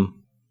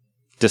from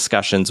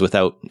discussions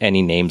without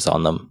any names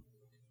on them.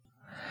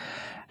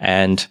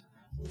 And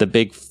the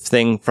big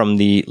thing from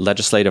the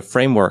legislative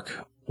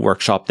framework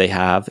workshop they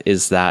have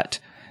is that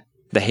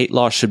the hate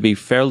law should be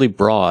fairly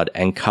broad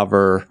and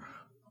cover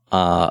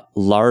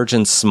large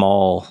and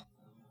small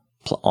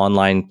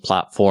online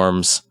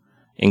platforms,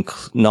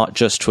 not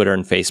just Twitter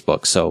and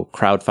Facebook. So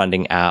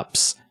crowdfunding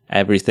apps,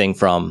 everything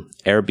from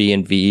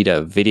Airbnb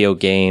to video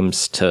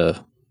games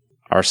to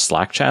our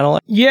Slack channel.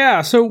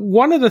 Yeah, so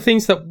one of the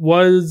things that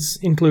was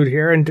included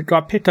here and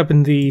got picked up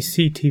in the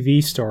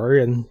CTV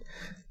story, and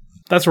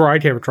that's where I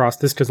came across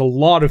this, because a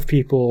lot of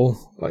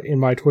people in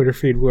my Twitter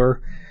feed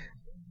were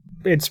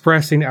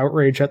expressing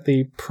outrage at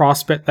the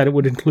prospect that it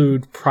would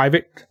include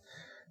private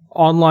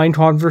online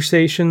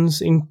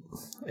conversations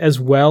as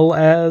well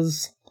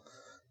as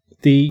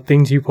the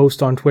things you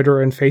post on Twitter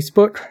and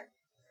Facebook,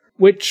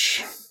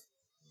 which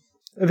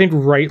I think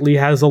rightly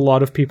has a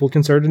lot of people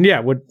concerned. And yeah,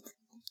 would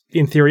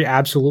in theory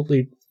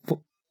absolutely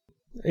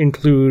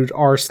include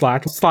our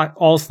Slack,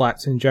 all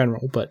Slacks in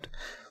general, but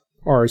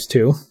ours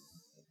too.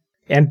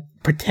 And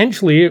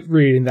potentially,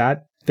 reading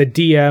that, the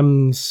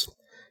DMs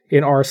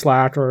in our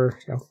Slack or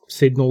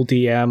Signal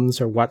DMs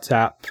or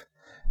WhatsApp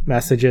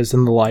messages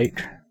and the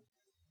like,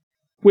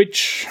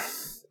 which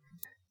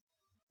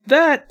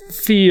that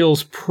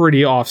feels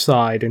pretty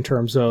offside in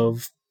terms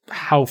of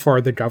how far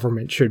the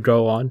government should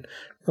go on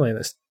really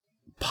this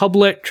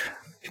public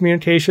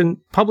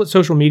communication. Public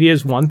social media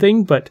is one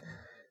thing, but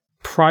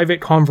private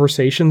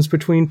conversations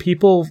between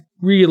people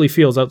really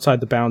feels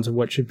outside the bounds of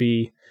what should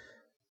be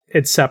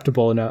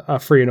acceptable in a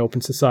free and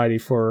open society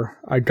for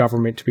a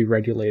government to be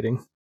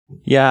regulating.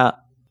 Yeah,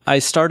 I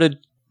started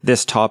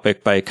this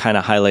topic by kind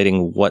of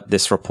highlighting what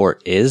this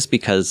report is,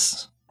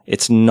 because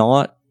it's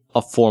not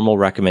a formal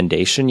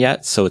recommendation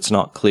yet, so it's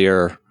not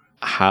clear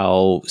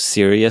how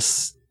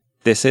serious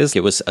this is.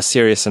 It was a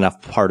serious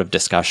enough part of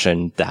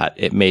discussion that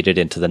it made it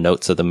into the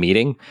notes of the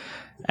meeting,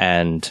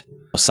 and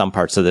some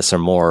parts of this are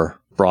more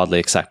broadly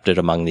accepted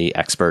among the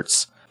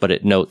experts. But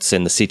it notes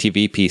in the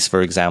CTV piece,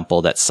 for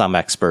example, that some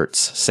experts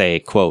say,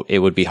 quote, it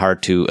would be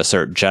hard to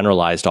assert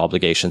generalized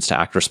obligations to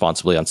act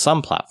responsibly on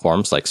some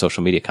platforms like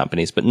social media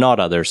companies, but not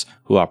others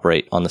who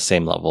operate on the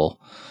same level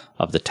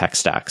of the tech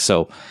stack.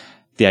 So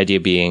the idea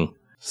being,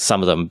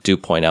 some of them do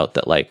point out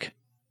that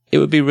it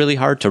would be really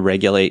hard to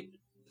regulate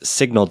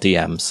Signal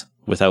DMs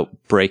without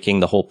breaking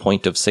the whole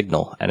point of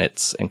Signal and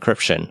its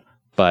encryption.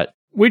 But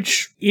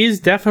which is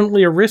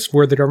definitely a risk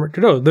where the government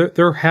could go.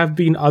 There have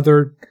been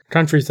other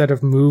countries that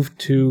have moved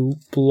to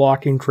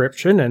block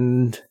encryption,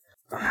 and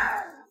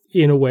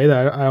in a way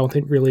that I don't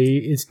think really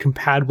is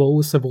compatible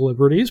with civil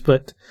liberties,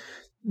 but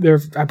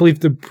I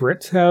believe the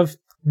Brits have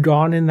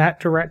gone in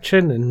that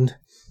direction, and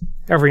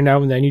every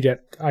now and then you get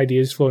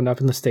ideas floating up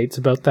in the States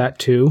about that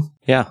too.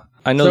 Yeah.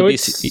 I know the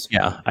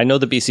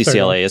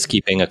BCCLA is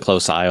keeping a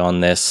close eye on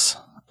this.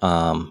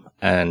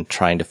 And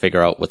trying to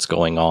figure out what's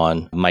going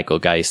on. Michael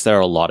Geist, there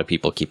are a lot of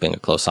people keeping a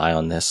close eye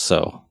on this,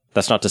 so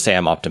that's not to say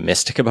I'm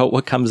optimistic about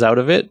what comes out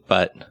of it,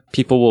 but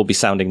people will be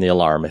sounding the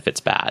alarm if it's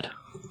bad.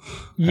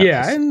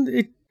 Yeah, and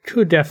it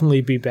could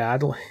definitely be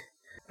bad.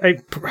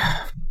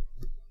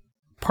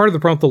 Part of the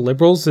problem with the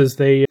Liberals is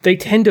they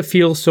tend to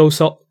feel so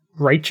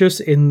self-righteous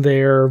in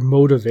their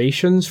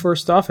motivations for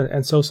stuff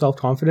and so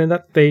self-confident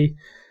that they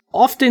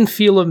often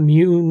feel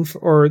immune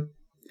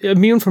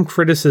from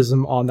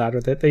criticism on that, or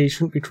that they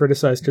shouldn't be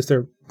criticized because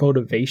their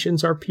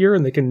motivations are pure,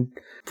 and they can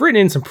bring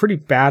in some pretty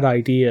bad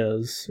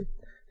ideas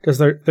because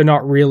they're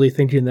not really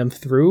thinking them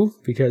through,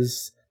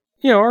 because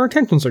our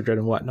intentions are good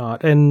and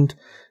whatnot. And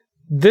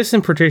this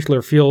in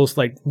particular feels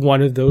like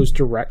one of those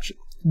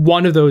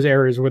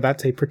areas where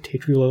that's a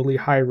particularly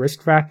high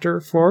risk factor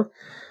for.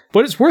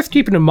 But it's worth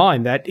keeping in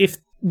mind that if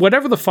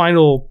whatever the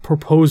final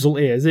proposal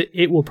is,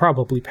 it will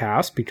probably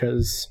pass,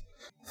 because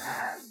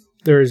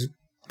the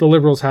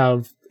Liberals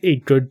have a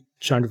good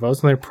chunk of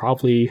votes, and they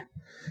probably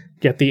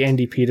get the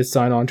NDP to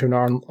sign on to an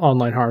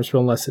online harms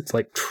bill unless it's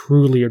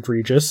truly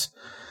egregious.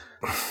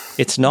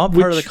 It's not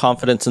part of the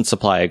confidence and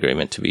supply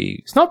agreement, to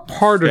be It's not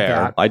part fair. of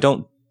that. I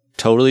don't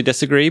totally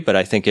disagree, but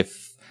I think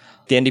if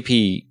the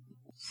NDP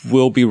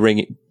will be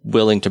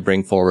willing to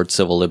bring forward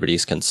civil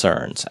liberties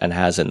concerns, and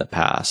has in the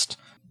past.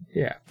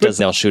 Yeah. Does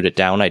they'll shoot it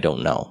down? I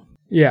don't know.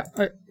 Yeah.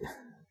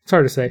 It's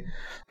hard to say.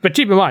 But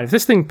keep in mind, if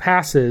this thing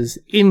passes,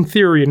 in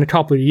theory, in a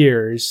couple of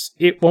years,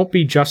 it won't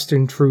be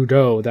Justin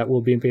Trudeau that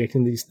will be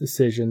making these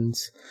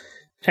decisions.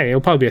 Hey,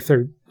 it'll probably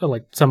be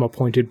some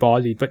appointed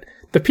body, but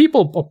the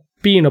people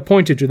being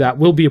appointed to that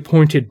will be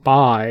appointed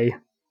by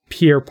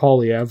Pierre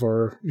Poilievre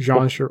or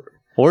Jean Charest.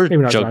 Or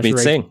Jagmeet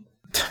Singh.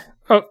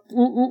 Oh,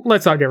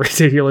 let's not get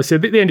ridiculous. The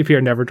NDP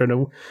are never going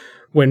to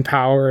win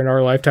power in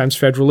our lifetimes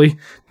federally,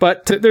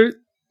 but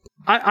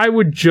I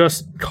would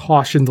just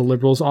caution the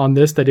Liberals on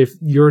this, that if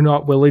you're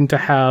not willing to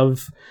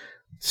have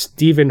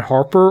Stephen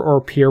Harper or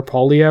Pierre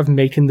Poilievre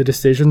making the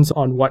decisions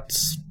on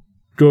what's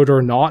good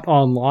or not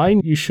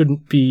online, you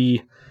shouldn't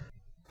be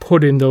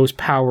putting those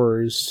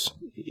powers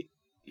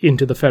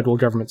into the federal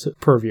government's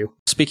purview.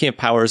 Speaking of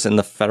powers in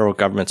the federal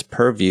government's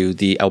purview,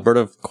 the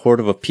Alberta Court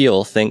of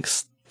Appeal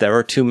thinks there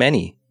are too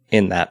many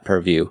in that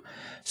purview.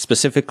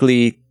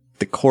 Specifically,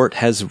 the court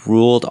has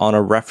ruled on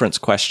a reference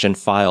question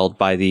filed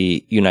by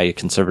the United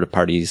Conservative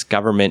Party's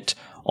government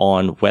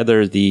on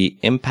whether the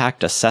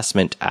Impact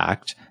Assessment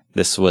Act,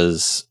 this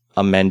was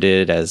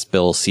amended as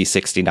Bill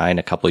C-69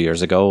 a couple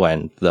years ago,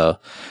 and the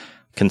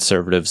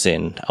Conservatives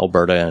in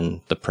Alberta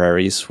and the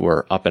Prairies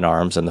were up in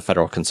arms, and the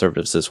federal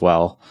Conservatives as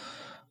well.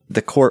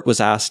 The court was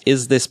asked,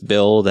 is this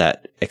bill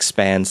that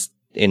expands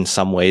in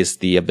some ways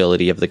the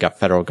ability of the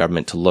federal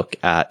government to look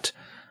at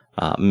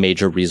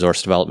major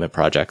resource development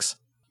projects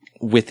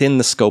within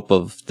the scope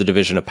of the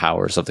division of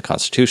powers of the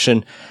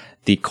Constitution?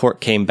 The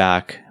court came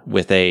back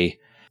with a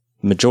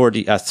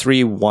majority, a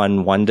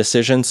 3-1-1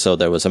 decision. So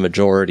there was a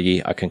majority,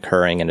 a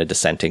concurring, and a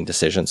dissenting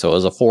decision. So it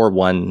was a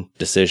 4-1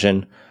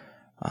 decision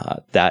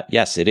that,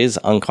 yes, it is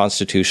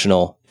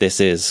unconstitutional. This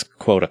is,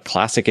 quote, a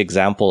classic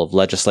example of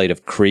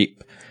legislative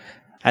creep.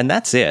 And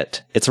that's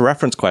it. It's a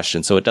reference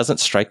question, so it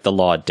doesn't strike the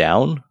law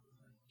down.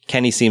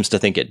 Kenny seems to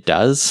think it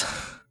does.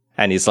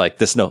 And he's like,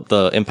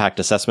 the Impact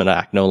Assessment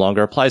Act no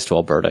longer applies to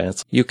Alberta.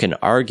 You can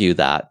argue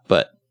that,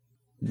 but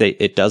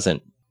it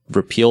doesn't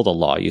repeal the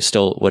law. You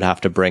still would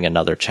have to bring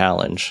another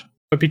challenge.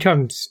 It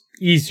becomes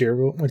easier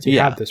once you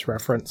have this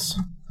reference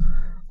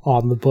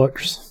on the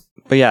books.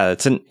 But yeah,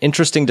 it's an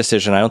interesting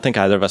decision. I don't think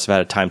either of us have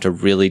had time to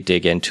really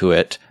dig into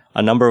it.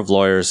 A number of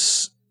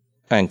lawyers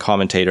and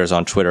commentators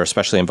on Twitter,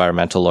 especially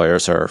environmental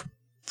lawyers, are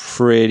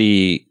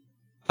pretty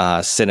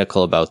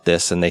cynical about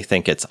this, and they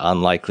think it's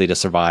unlikely to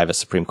survive a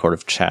Supreme Court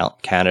of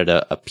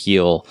Canada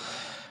appeal,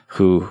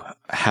 who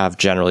have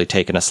generally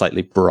taken a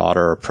slightly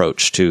broader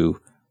approach to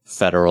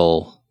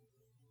federal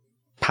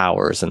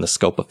powers and the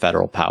scope of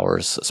federal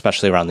powers,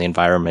 especially around the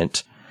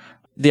environment.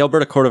 The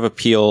Alberta Court of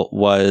Appeal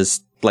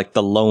was like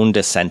the lone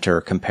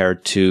dissenter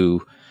compared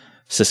to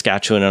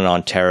Saskatchewan and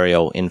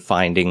Ontario in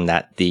finding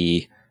that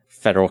the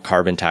federal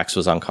carbon tax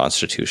was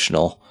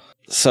unconstitutional.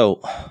 So,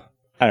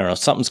 I don't know,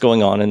 something's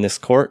going on in this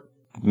court.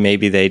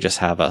 Maybe they just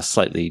have a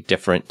slightly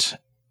different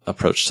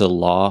approach to the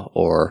law,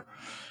 or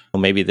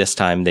maybe this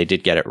time they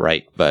did get it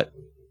right, but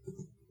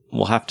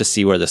we'll have to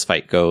see where this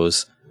fight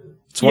goes.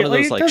 It's one of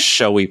those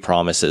showy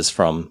promises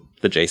from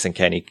the Jason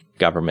Kenney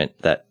government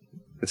that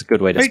it's a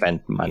good way to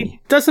spend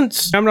money.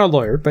 I'm not a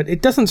lawyer, but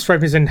it doesn't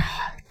strike me as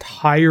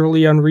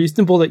entirely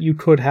unreasonable that you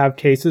could have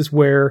cases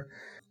where,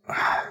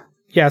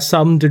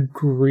 some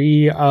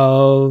degree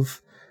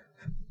of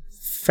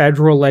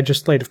federal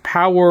legislative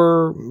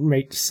power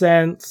makes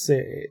sense.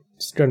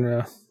 It's going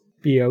to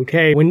be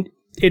okay. When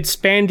it's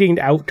expanding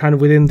out kind of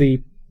within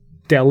the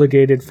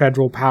delegated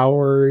federal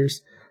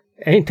powers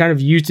and kind of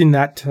using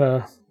that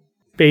to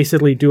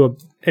basically do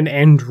an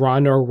end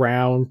run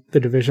around the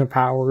division of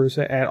powers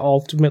and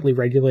ultimately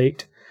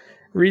regulate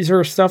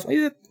resource stuff,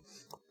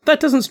 that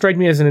doesn't strike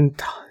me as an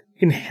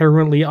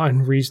inherently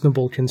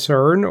unreasonable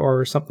concern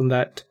or something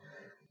that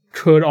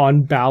could,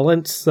 on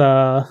balance,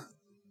 go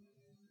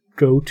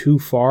too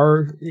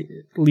far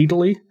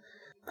legally.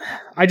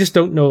 I just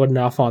don't know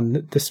enough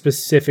on the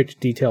specific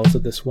details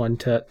of this one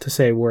to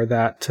say where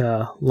that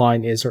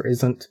line is or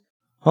isn't.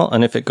 Well,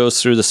 and if it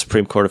goes through the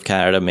Supreme Court of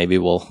Canada, maybe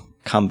we'll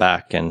come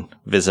back and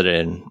visit it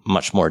in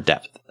much more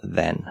depth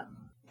then.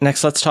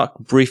 Next, let's talk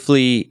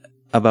briefly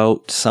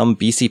about some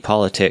BC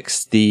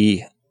politics.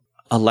 The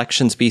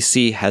Elections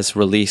BC has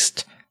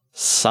released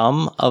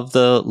some of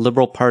the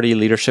Liberal Party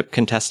leadership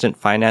contestant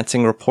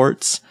financing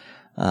reports.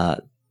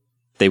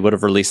 They would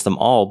have released them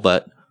all,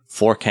 but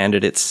 4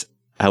 candidates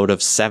out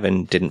of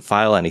 7 didn't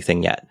file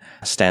anything yet.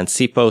 Stan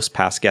Sipos,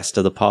 past guest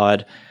of the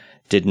pod,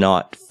 did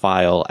not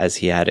file as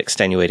he had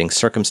extenuating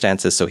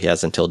circumstances, so he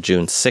has until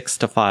June 6th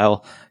to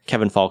file.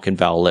 Kevin Falcon,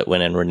 Val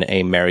Litwin, and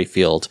Renee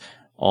Merrifield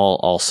all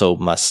also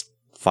must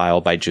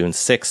file by June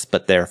 6th,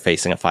 but they're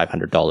facing a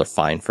 $500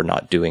 fine for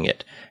not doing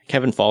it.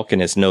 Kevin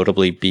Falcon is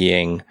notably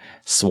being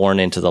sworn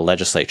into the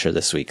legislature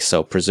this week,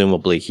 so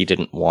presumably he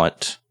didn't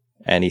want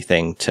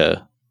anything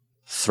to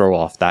throw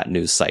off that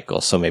news cycle,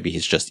 so maybe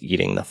he's just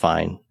eating the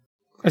fine.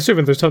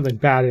 Assuming there's something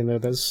bad in there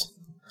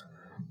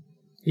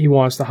he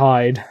wants to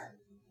hide.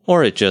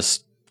 Or it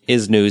just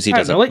is news he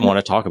doesn't want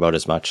to talk about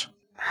as much.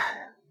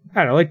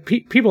 I don't know,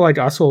 people like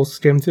us will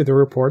skim through the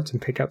reports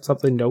and pick out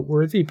something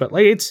noteworthy, but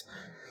it's,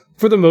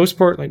 for the most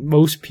part,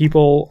 most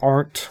people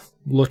aren't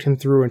looking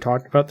through and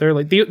talking about there.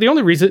 The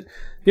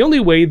only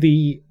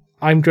way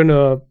I'm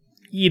gonna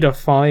eat a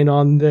fine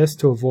on this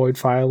to avoid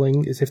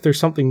filing is if there's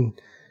something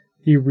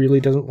he really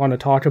doesn't want to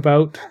talk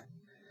about.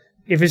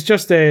 If it's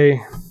just some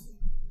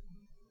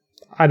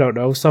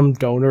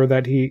donor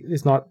that he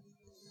is not,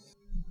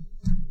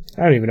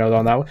 I don't even know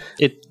on that one.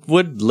 It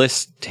would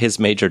list his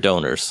major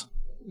donors.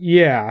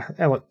 Yeah,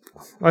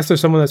 unless there's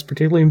someone that's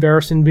particularly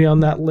embarrassing to be on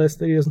that list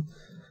that he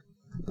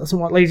doesn't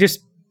want. It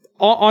just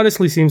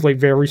honestly seems like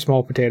very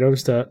small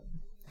potatoes to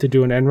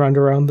do an end round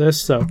around this.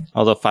 So,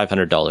 although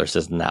 $500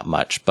 isn't that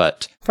much,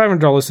 but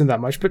 $500 isn't that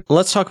much. But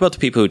let's talk about the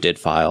people who did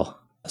file.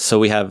 So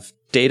we have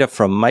data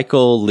from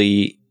Michael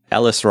Lee,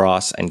 Ellis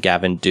Ross, and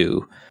Gavin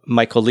Dew.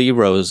 Michael Lee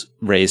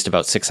raised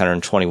about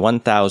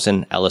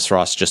 $621,000, Ellis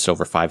Ross just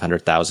over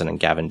 $500,000, and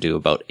Gavin Dew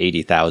about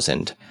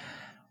 $80,000.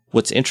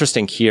 what's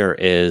interesting here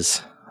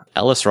is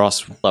Ellis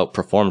Ross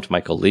outperformed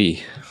Michael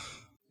Lee.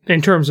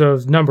 In terms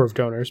of number of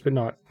donors, but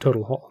not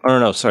total whole. Oh,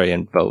 no, sorry,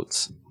 in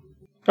votes.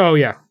 Oh,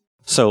 yeah.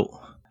 So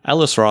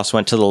Ellis Ross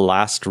went to the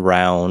last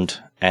round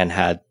and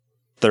had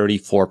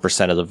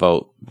 34% of the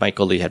vote.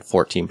 Michael Lee had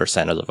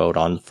 14% of the vote.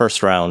 On the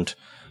first round,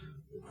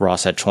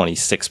 Ross had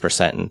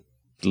 26% and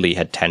Lee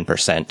had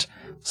 10%.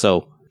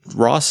 So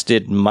Ross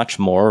did much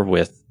more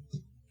with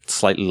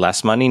slightly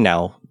less money.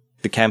 Now,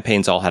 the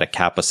campaigns all had a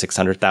cap of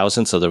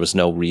 $600,000, so there was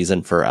no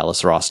reason for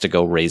Ellis Ross to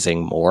go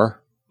raising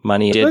more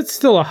money. That's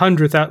still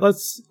 100,000.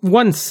 That's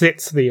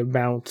 1/6 the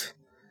amount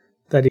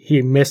that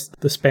he missed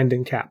the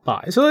spending cap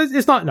by. So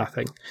it's not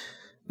nothing.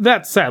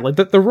 That said, like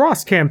the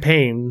Ross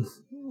campaign,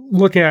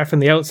 looking at it from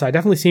the outside,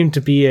 definitely seemed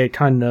to be a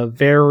kind of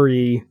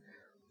very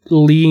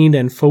lean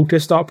and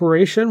focused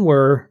operation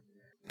where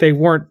they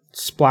weren't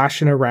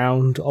splashing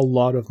around a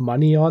lot of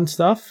money on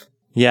stuff.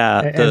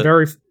 Yeah,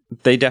 And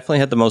they definitely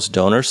had the most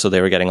donors, so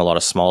they were getting a lot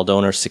of small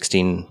donors,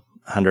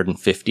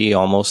 1,650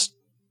 almost,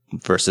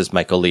 versus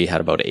Michael Lee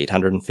had about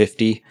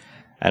 850,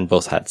 and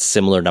both had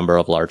similar number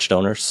of large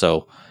donors.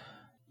 So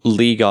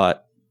Lee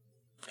got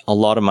a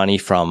lot of money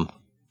from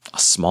a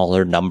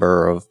smaller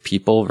number of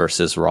people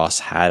versus Ross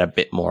had a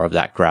bit more of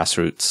that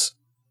grassroots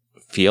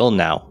feel.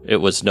 Now, it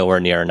was nowhere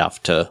near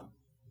enough to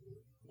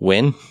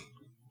win,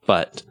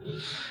 but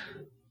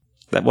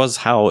that was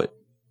how it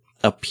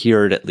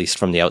appeared, at least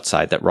from the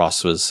outside, that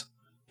Ross was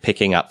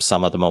picking up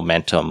some of the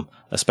momentum,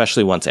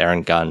 especially once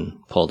Aaron Gunn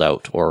pulled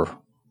out or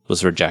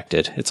was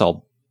rejected.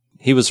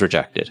 He was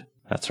rejected.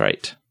 That's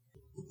right.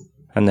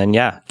 And then,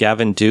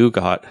 Gavin Dew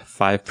got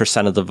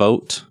 5% of the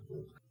vote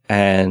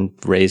and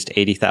raised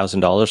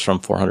 $80,000 from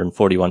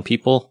 441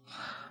 people.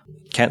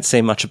 Can't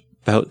say much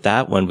about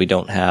that when we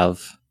don't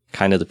have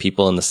kind of the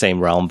people in the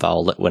same realm,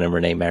 Val Litwin and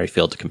Renee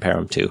Merrifield, to compare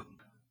them to.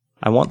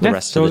 I want the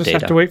rest of the data. So we'll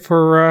just have to wait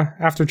for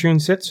after June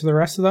 6th for the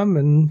rest of them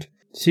and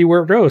see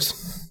where it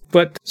goes.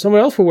 But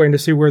someone else we're waiting to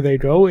see where they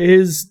go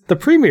is the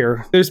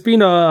Premier. There's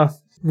been a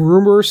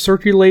rumor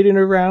circulating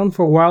around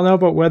for a while now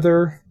about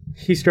whether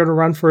he's going to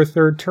run for a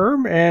third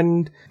term.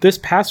 And this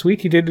past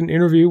week, he did an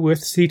interview with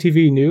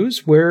CTV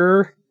News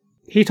where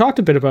he talked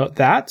a bit about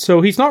that.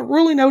 So he's not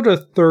ruling out a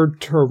third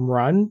term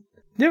run.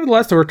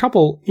 Nevertheless, there were a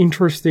couple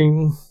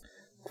interesting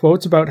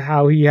quotes about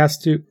how he has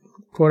to,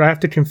 quote, "I have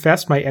to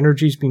confess my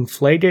energy's been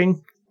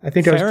flagging." I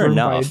think that was fair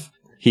enough.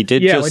 He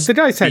did just the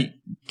guy said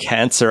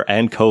cancer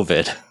and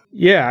COVID.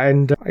 Yeah,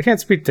 and I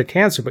can't speak to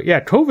cancer, but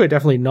COVID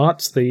definitely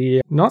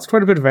knocks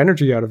quite a bit of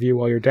energy out of you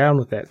while you're down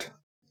with it.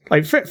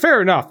 Like,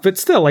 fair enough, but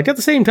still, like, at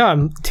the same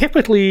time,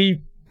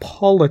 typically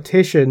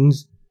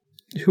politicians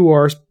who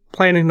are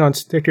planning on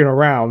sticking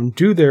around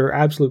do their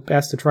absolute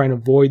best to try and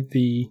avoid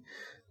the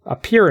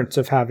appearance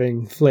of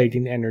having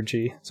flagging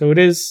energy. So it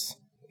is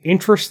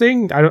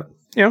interesting.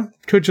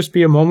 Could just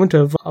be a moment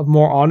of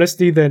more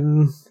honesty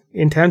than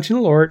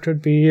intentional, or it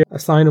could be a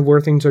sign of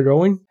where things are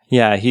going.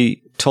 Yeah,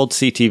 he told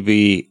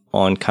CTV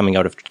on coming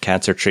out of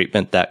cancer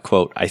treatment that,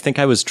 quote, "I think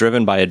I was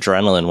driven by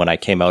adrenaline when I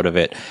came out of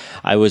it.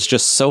 I was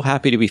just so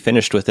happy to be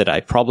finished with it.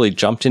 I probably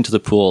jumped into the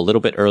pool a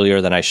little bit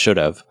earlier than I should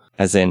have."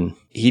 As in,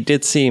 he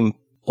did seem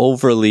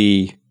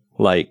overly,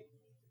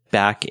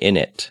 back in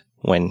it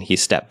when he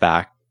stepped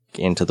back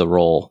into the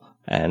role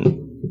and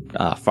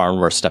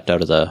Farnworth stepped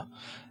out of the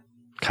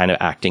kind of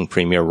acting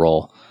premier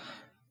role.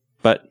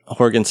 But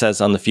Horgan says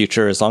on the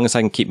future, as long as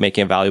I can keep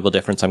making a valuable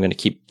difference, I'm going to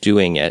keep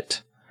doing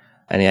it.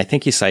 And I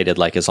think he cited,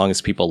 as long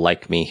as people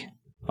like me,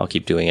 I'll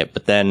keep doing it.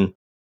 But then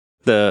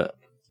the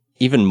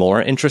even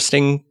more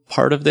interesting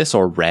part of this,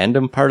 or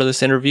random part of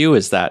this interview,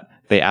 is that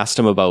they asked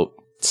him about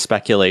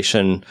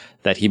speculation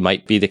that he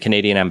might be the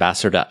Canadian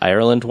ambassador to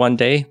Ireland one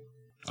day,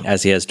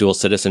 as he has dual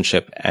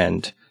citizenship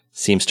and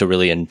seems to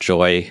really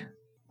enjoy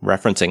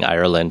referencing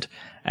Ireland.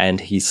 And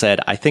he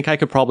said, "I think I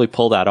could probably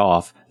pull that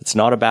off. It's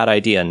not a bad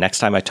idea. Next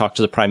time I talk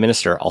to the Prime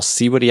Minister, I'll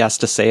see what he has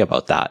to say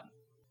about that."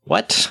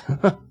 What?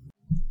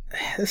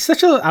 It's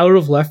such an out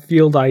of left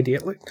field idea.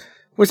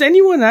 Was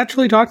anyone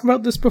actually talking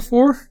about this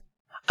before?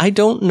 I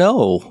don't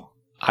know.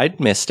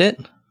 I'd missed it,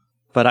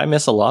 but I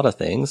miss a lot of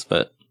things,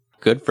 but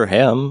good for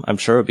him. I'm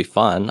sure it'd be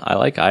fun. I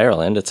like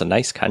Ireland. It's a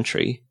nice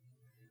country,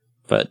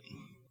 but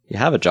you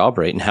have a job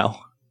right now.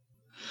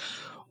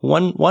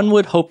 One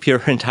would hope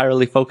you're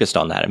entirely focused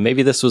on that. And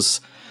maybe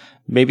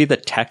the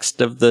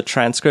text of the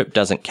transcript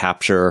doesn't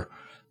capture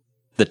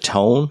the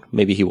tone.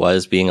 Maybe he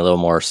was being a little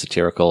more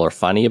satirical or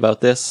funny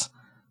about this.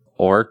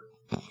 Or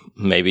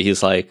maybe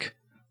he's like,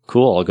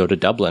 "Cool, I'll go to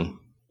Dublin."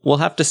 We'll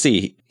have to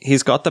see.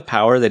 He's got the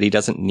power that he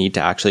doesn't need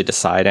to actually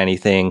decide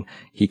anything.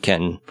 He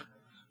can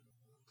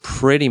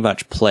pretty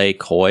much play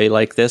coy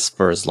like this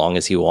for as long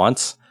as he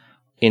wants.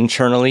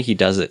 Internally, he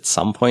does at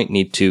some point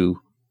need to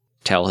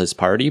tell his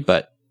party,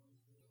 but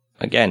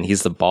again,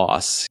 he's the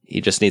boss.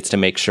 He just needs to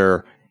make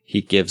sure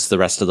he gives the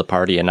rest of the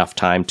party enough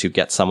time to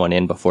get someone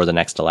in before the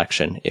next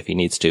election, if he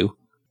needs to,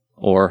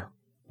 or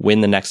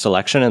win the next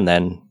election and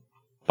then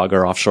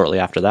bugger off shortly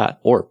after that.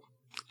 Or,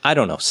 I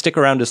don't know, stick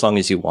around as long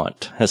as you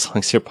want, as long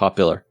as you're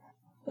popular.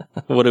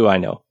 What do I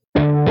know?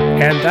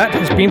 And that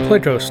has been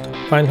Playtoast.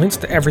 Find links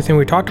to everything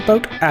we talked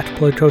about at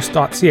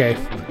playtoast.ca.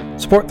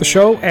 Support the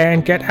show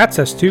and get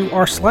access to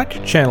our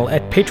Slack channel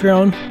at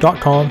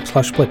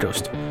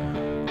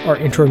patreon.com/playtoast. Our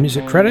intro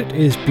music credit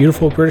is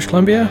Beautiful British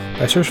Columbia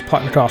by Serge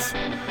Plotnikoff.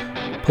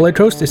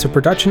 Playtoast is a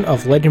production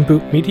of Legend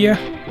Boot Media,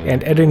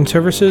 and editing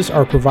services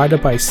are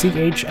provided by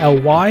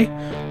CHLY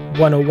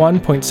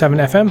 101.7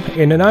 FM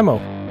in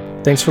Nanaimo.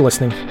 Thanks for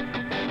listening.